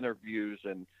do interviews,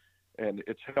 and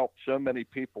it's helped so many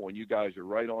people, and you guys are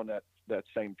right on that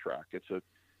same track. It's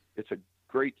a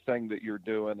great thing that you're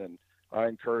doing, and I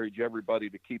encourage everybody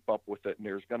to keep up with it. And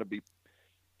there's going to be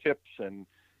tips and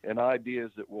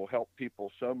ideas that will help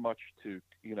people so much to,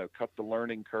 you know, cut the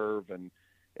learning curve and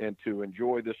to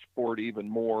enjoy this sport even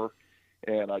more.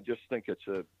 And I just think it's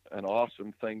an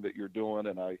awesome thing that you're doing,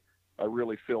 and I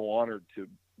really feel honored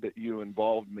that you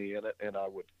involved me in it, and I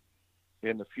would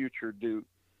in the future do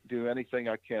anything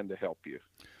I can to help you.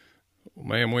 Well,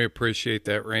 man, we appreciate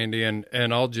that, Randy. And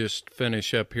I'll just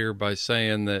finish up here by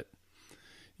saying that,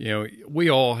 you know, we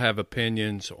all have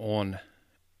opinions on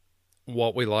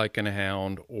what we like in a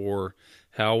hound, or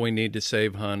how we need to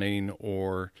save hunting,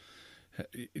 or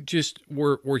just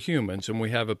we're humans and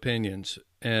we have opinions.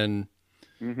 And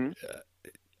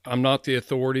I'm not the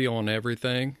authority on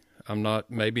everything. I'm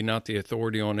maybe not the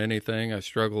authority on anything. I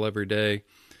struggle every day.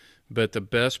 But the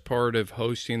best part of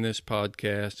hosting this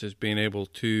podcast is being able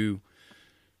to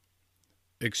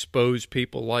expose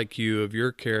people like you of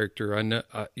your character. I know,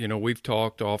 you know, we've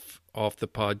talked off the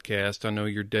podcast. I know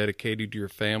you're dedicated to your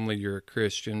family. You're a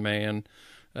Christian man,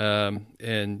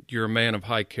 and you're a man of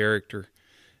high character.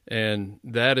 And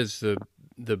that is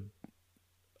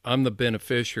I'm the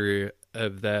beneficiary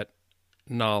of that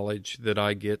knowledge that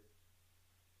I get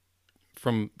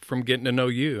from getting to know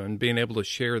you and being able to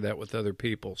share that with other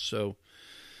people. So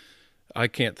I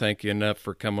can't thank you enough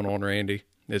for coming on, Randy.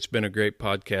 It's been a great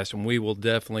podcast, and we will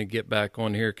definitely get back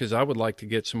on here, because I would like to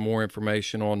get some more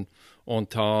information on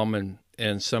Tom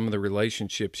and some of the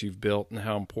relationships you've built and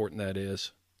how important that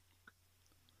is.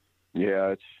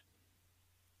 Yeah,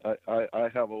 I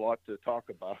have a lot to talk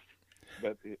about,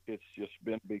 but it's just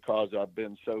been because I've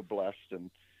been so blessed, and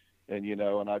you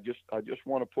know, and I just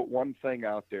want to put one thing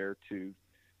out there to,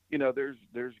 you know,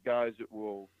 there's guys that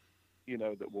will, you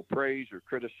know, that will praise or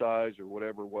criticize or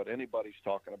whatever, what anybody's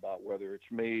talking about, whether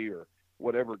it's me or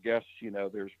whatever guests, you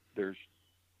know,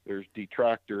 there's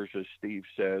detractors, as Steve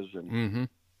says. And,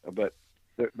 but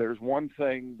there's one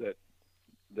thing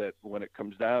that when it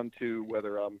comes down to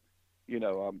whether I'm, you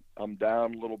know, I'm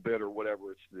down a little bit or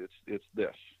whatever, it's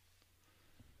this: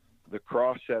 the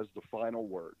cross has the final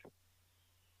word.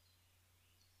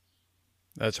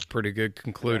 That's a pretty good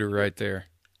concluder right there.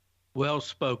 Well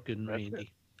spoken,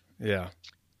 Randy. Yeah.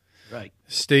 Right.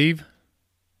 Steve,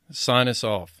 sign us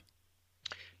off.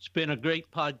 It's been a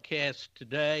great podcast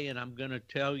today, and I'm going to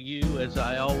tell you, as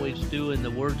I always do, in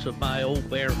the words of my old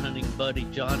bear hunting buddy,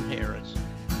 John Harris,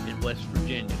 in West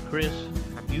Virginia: Chris,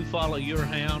 you follow your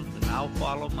hound, and I'll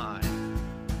follow mine.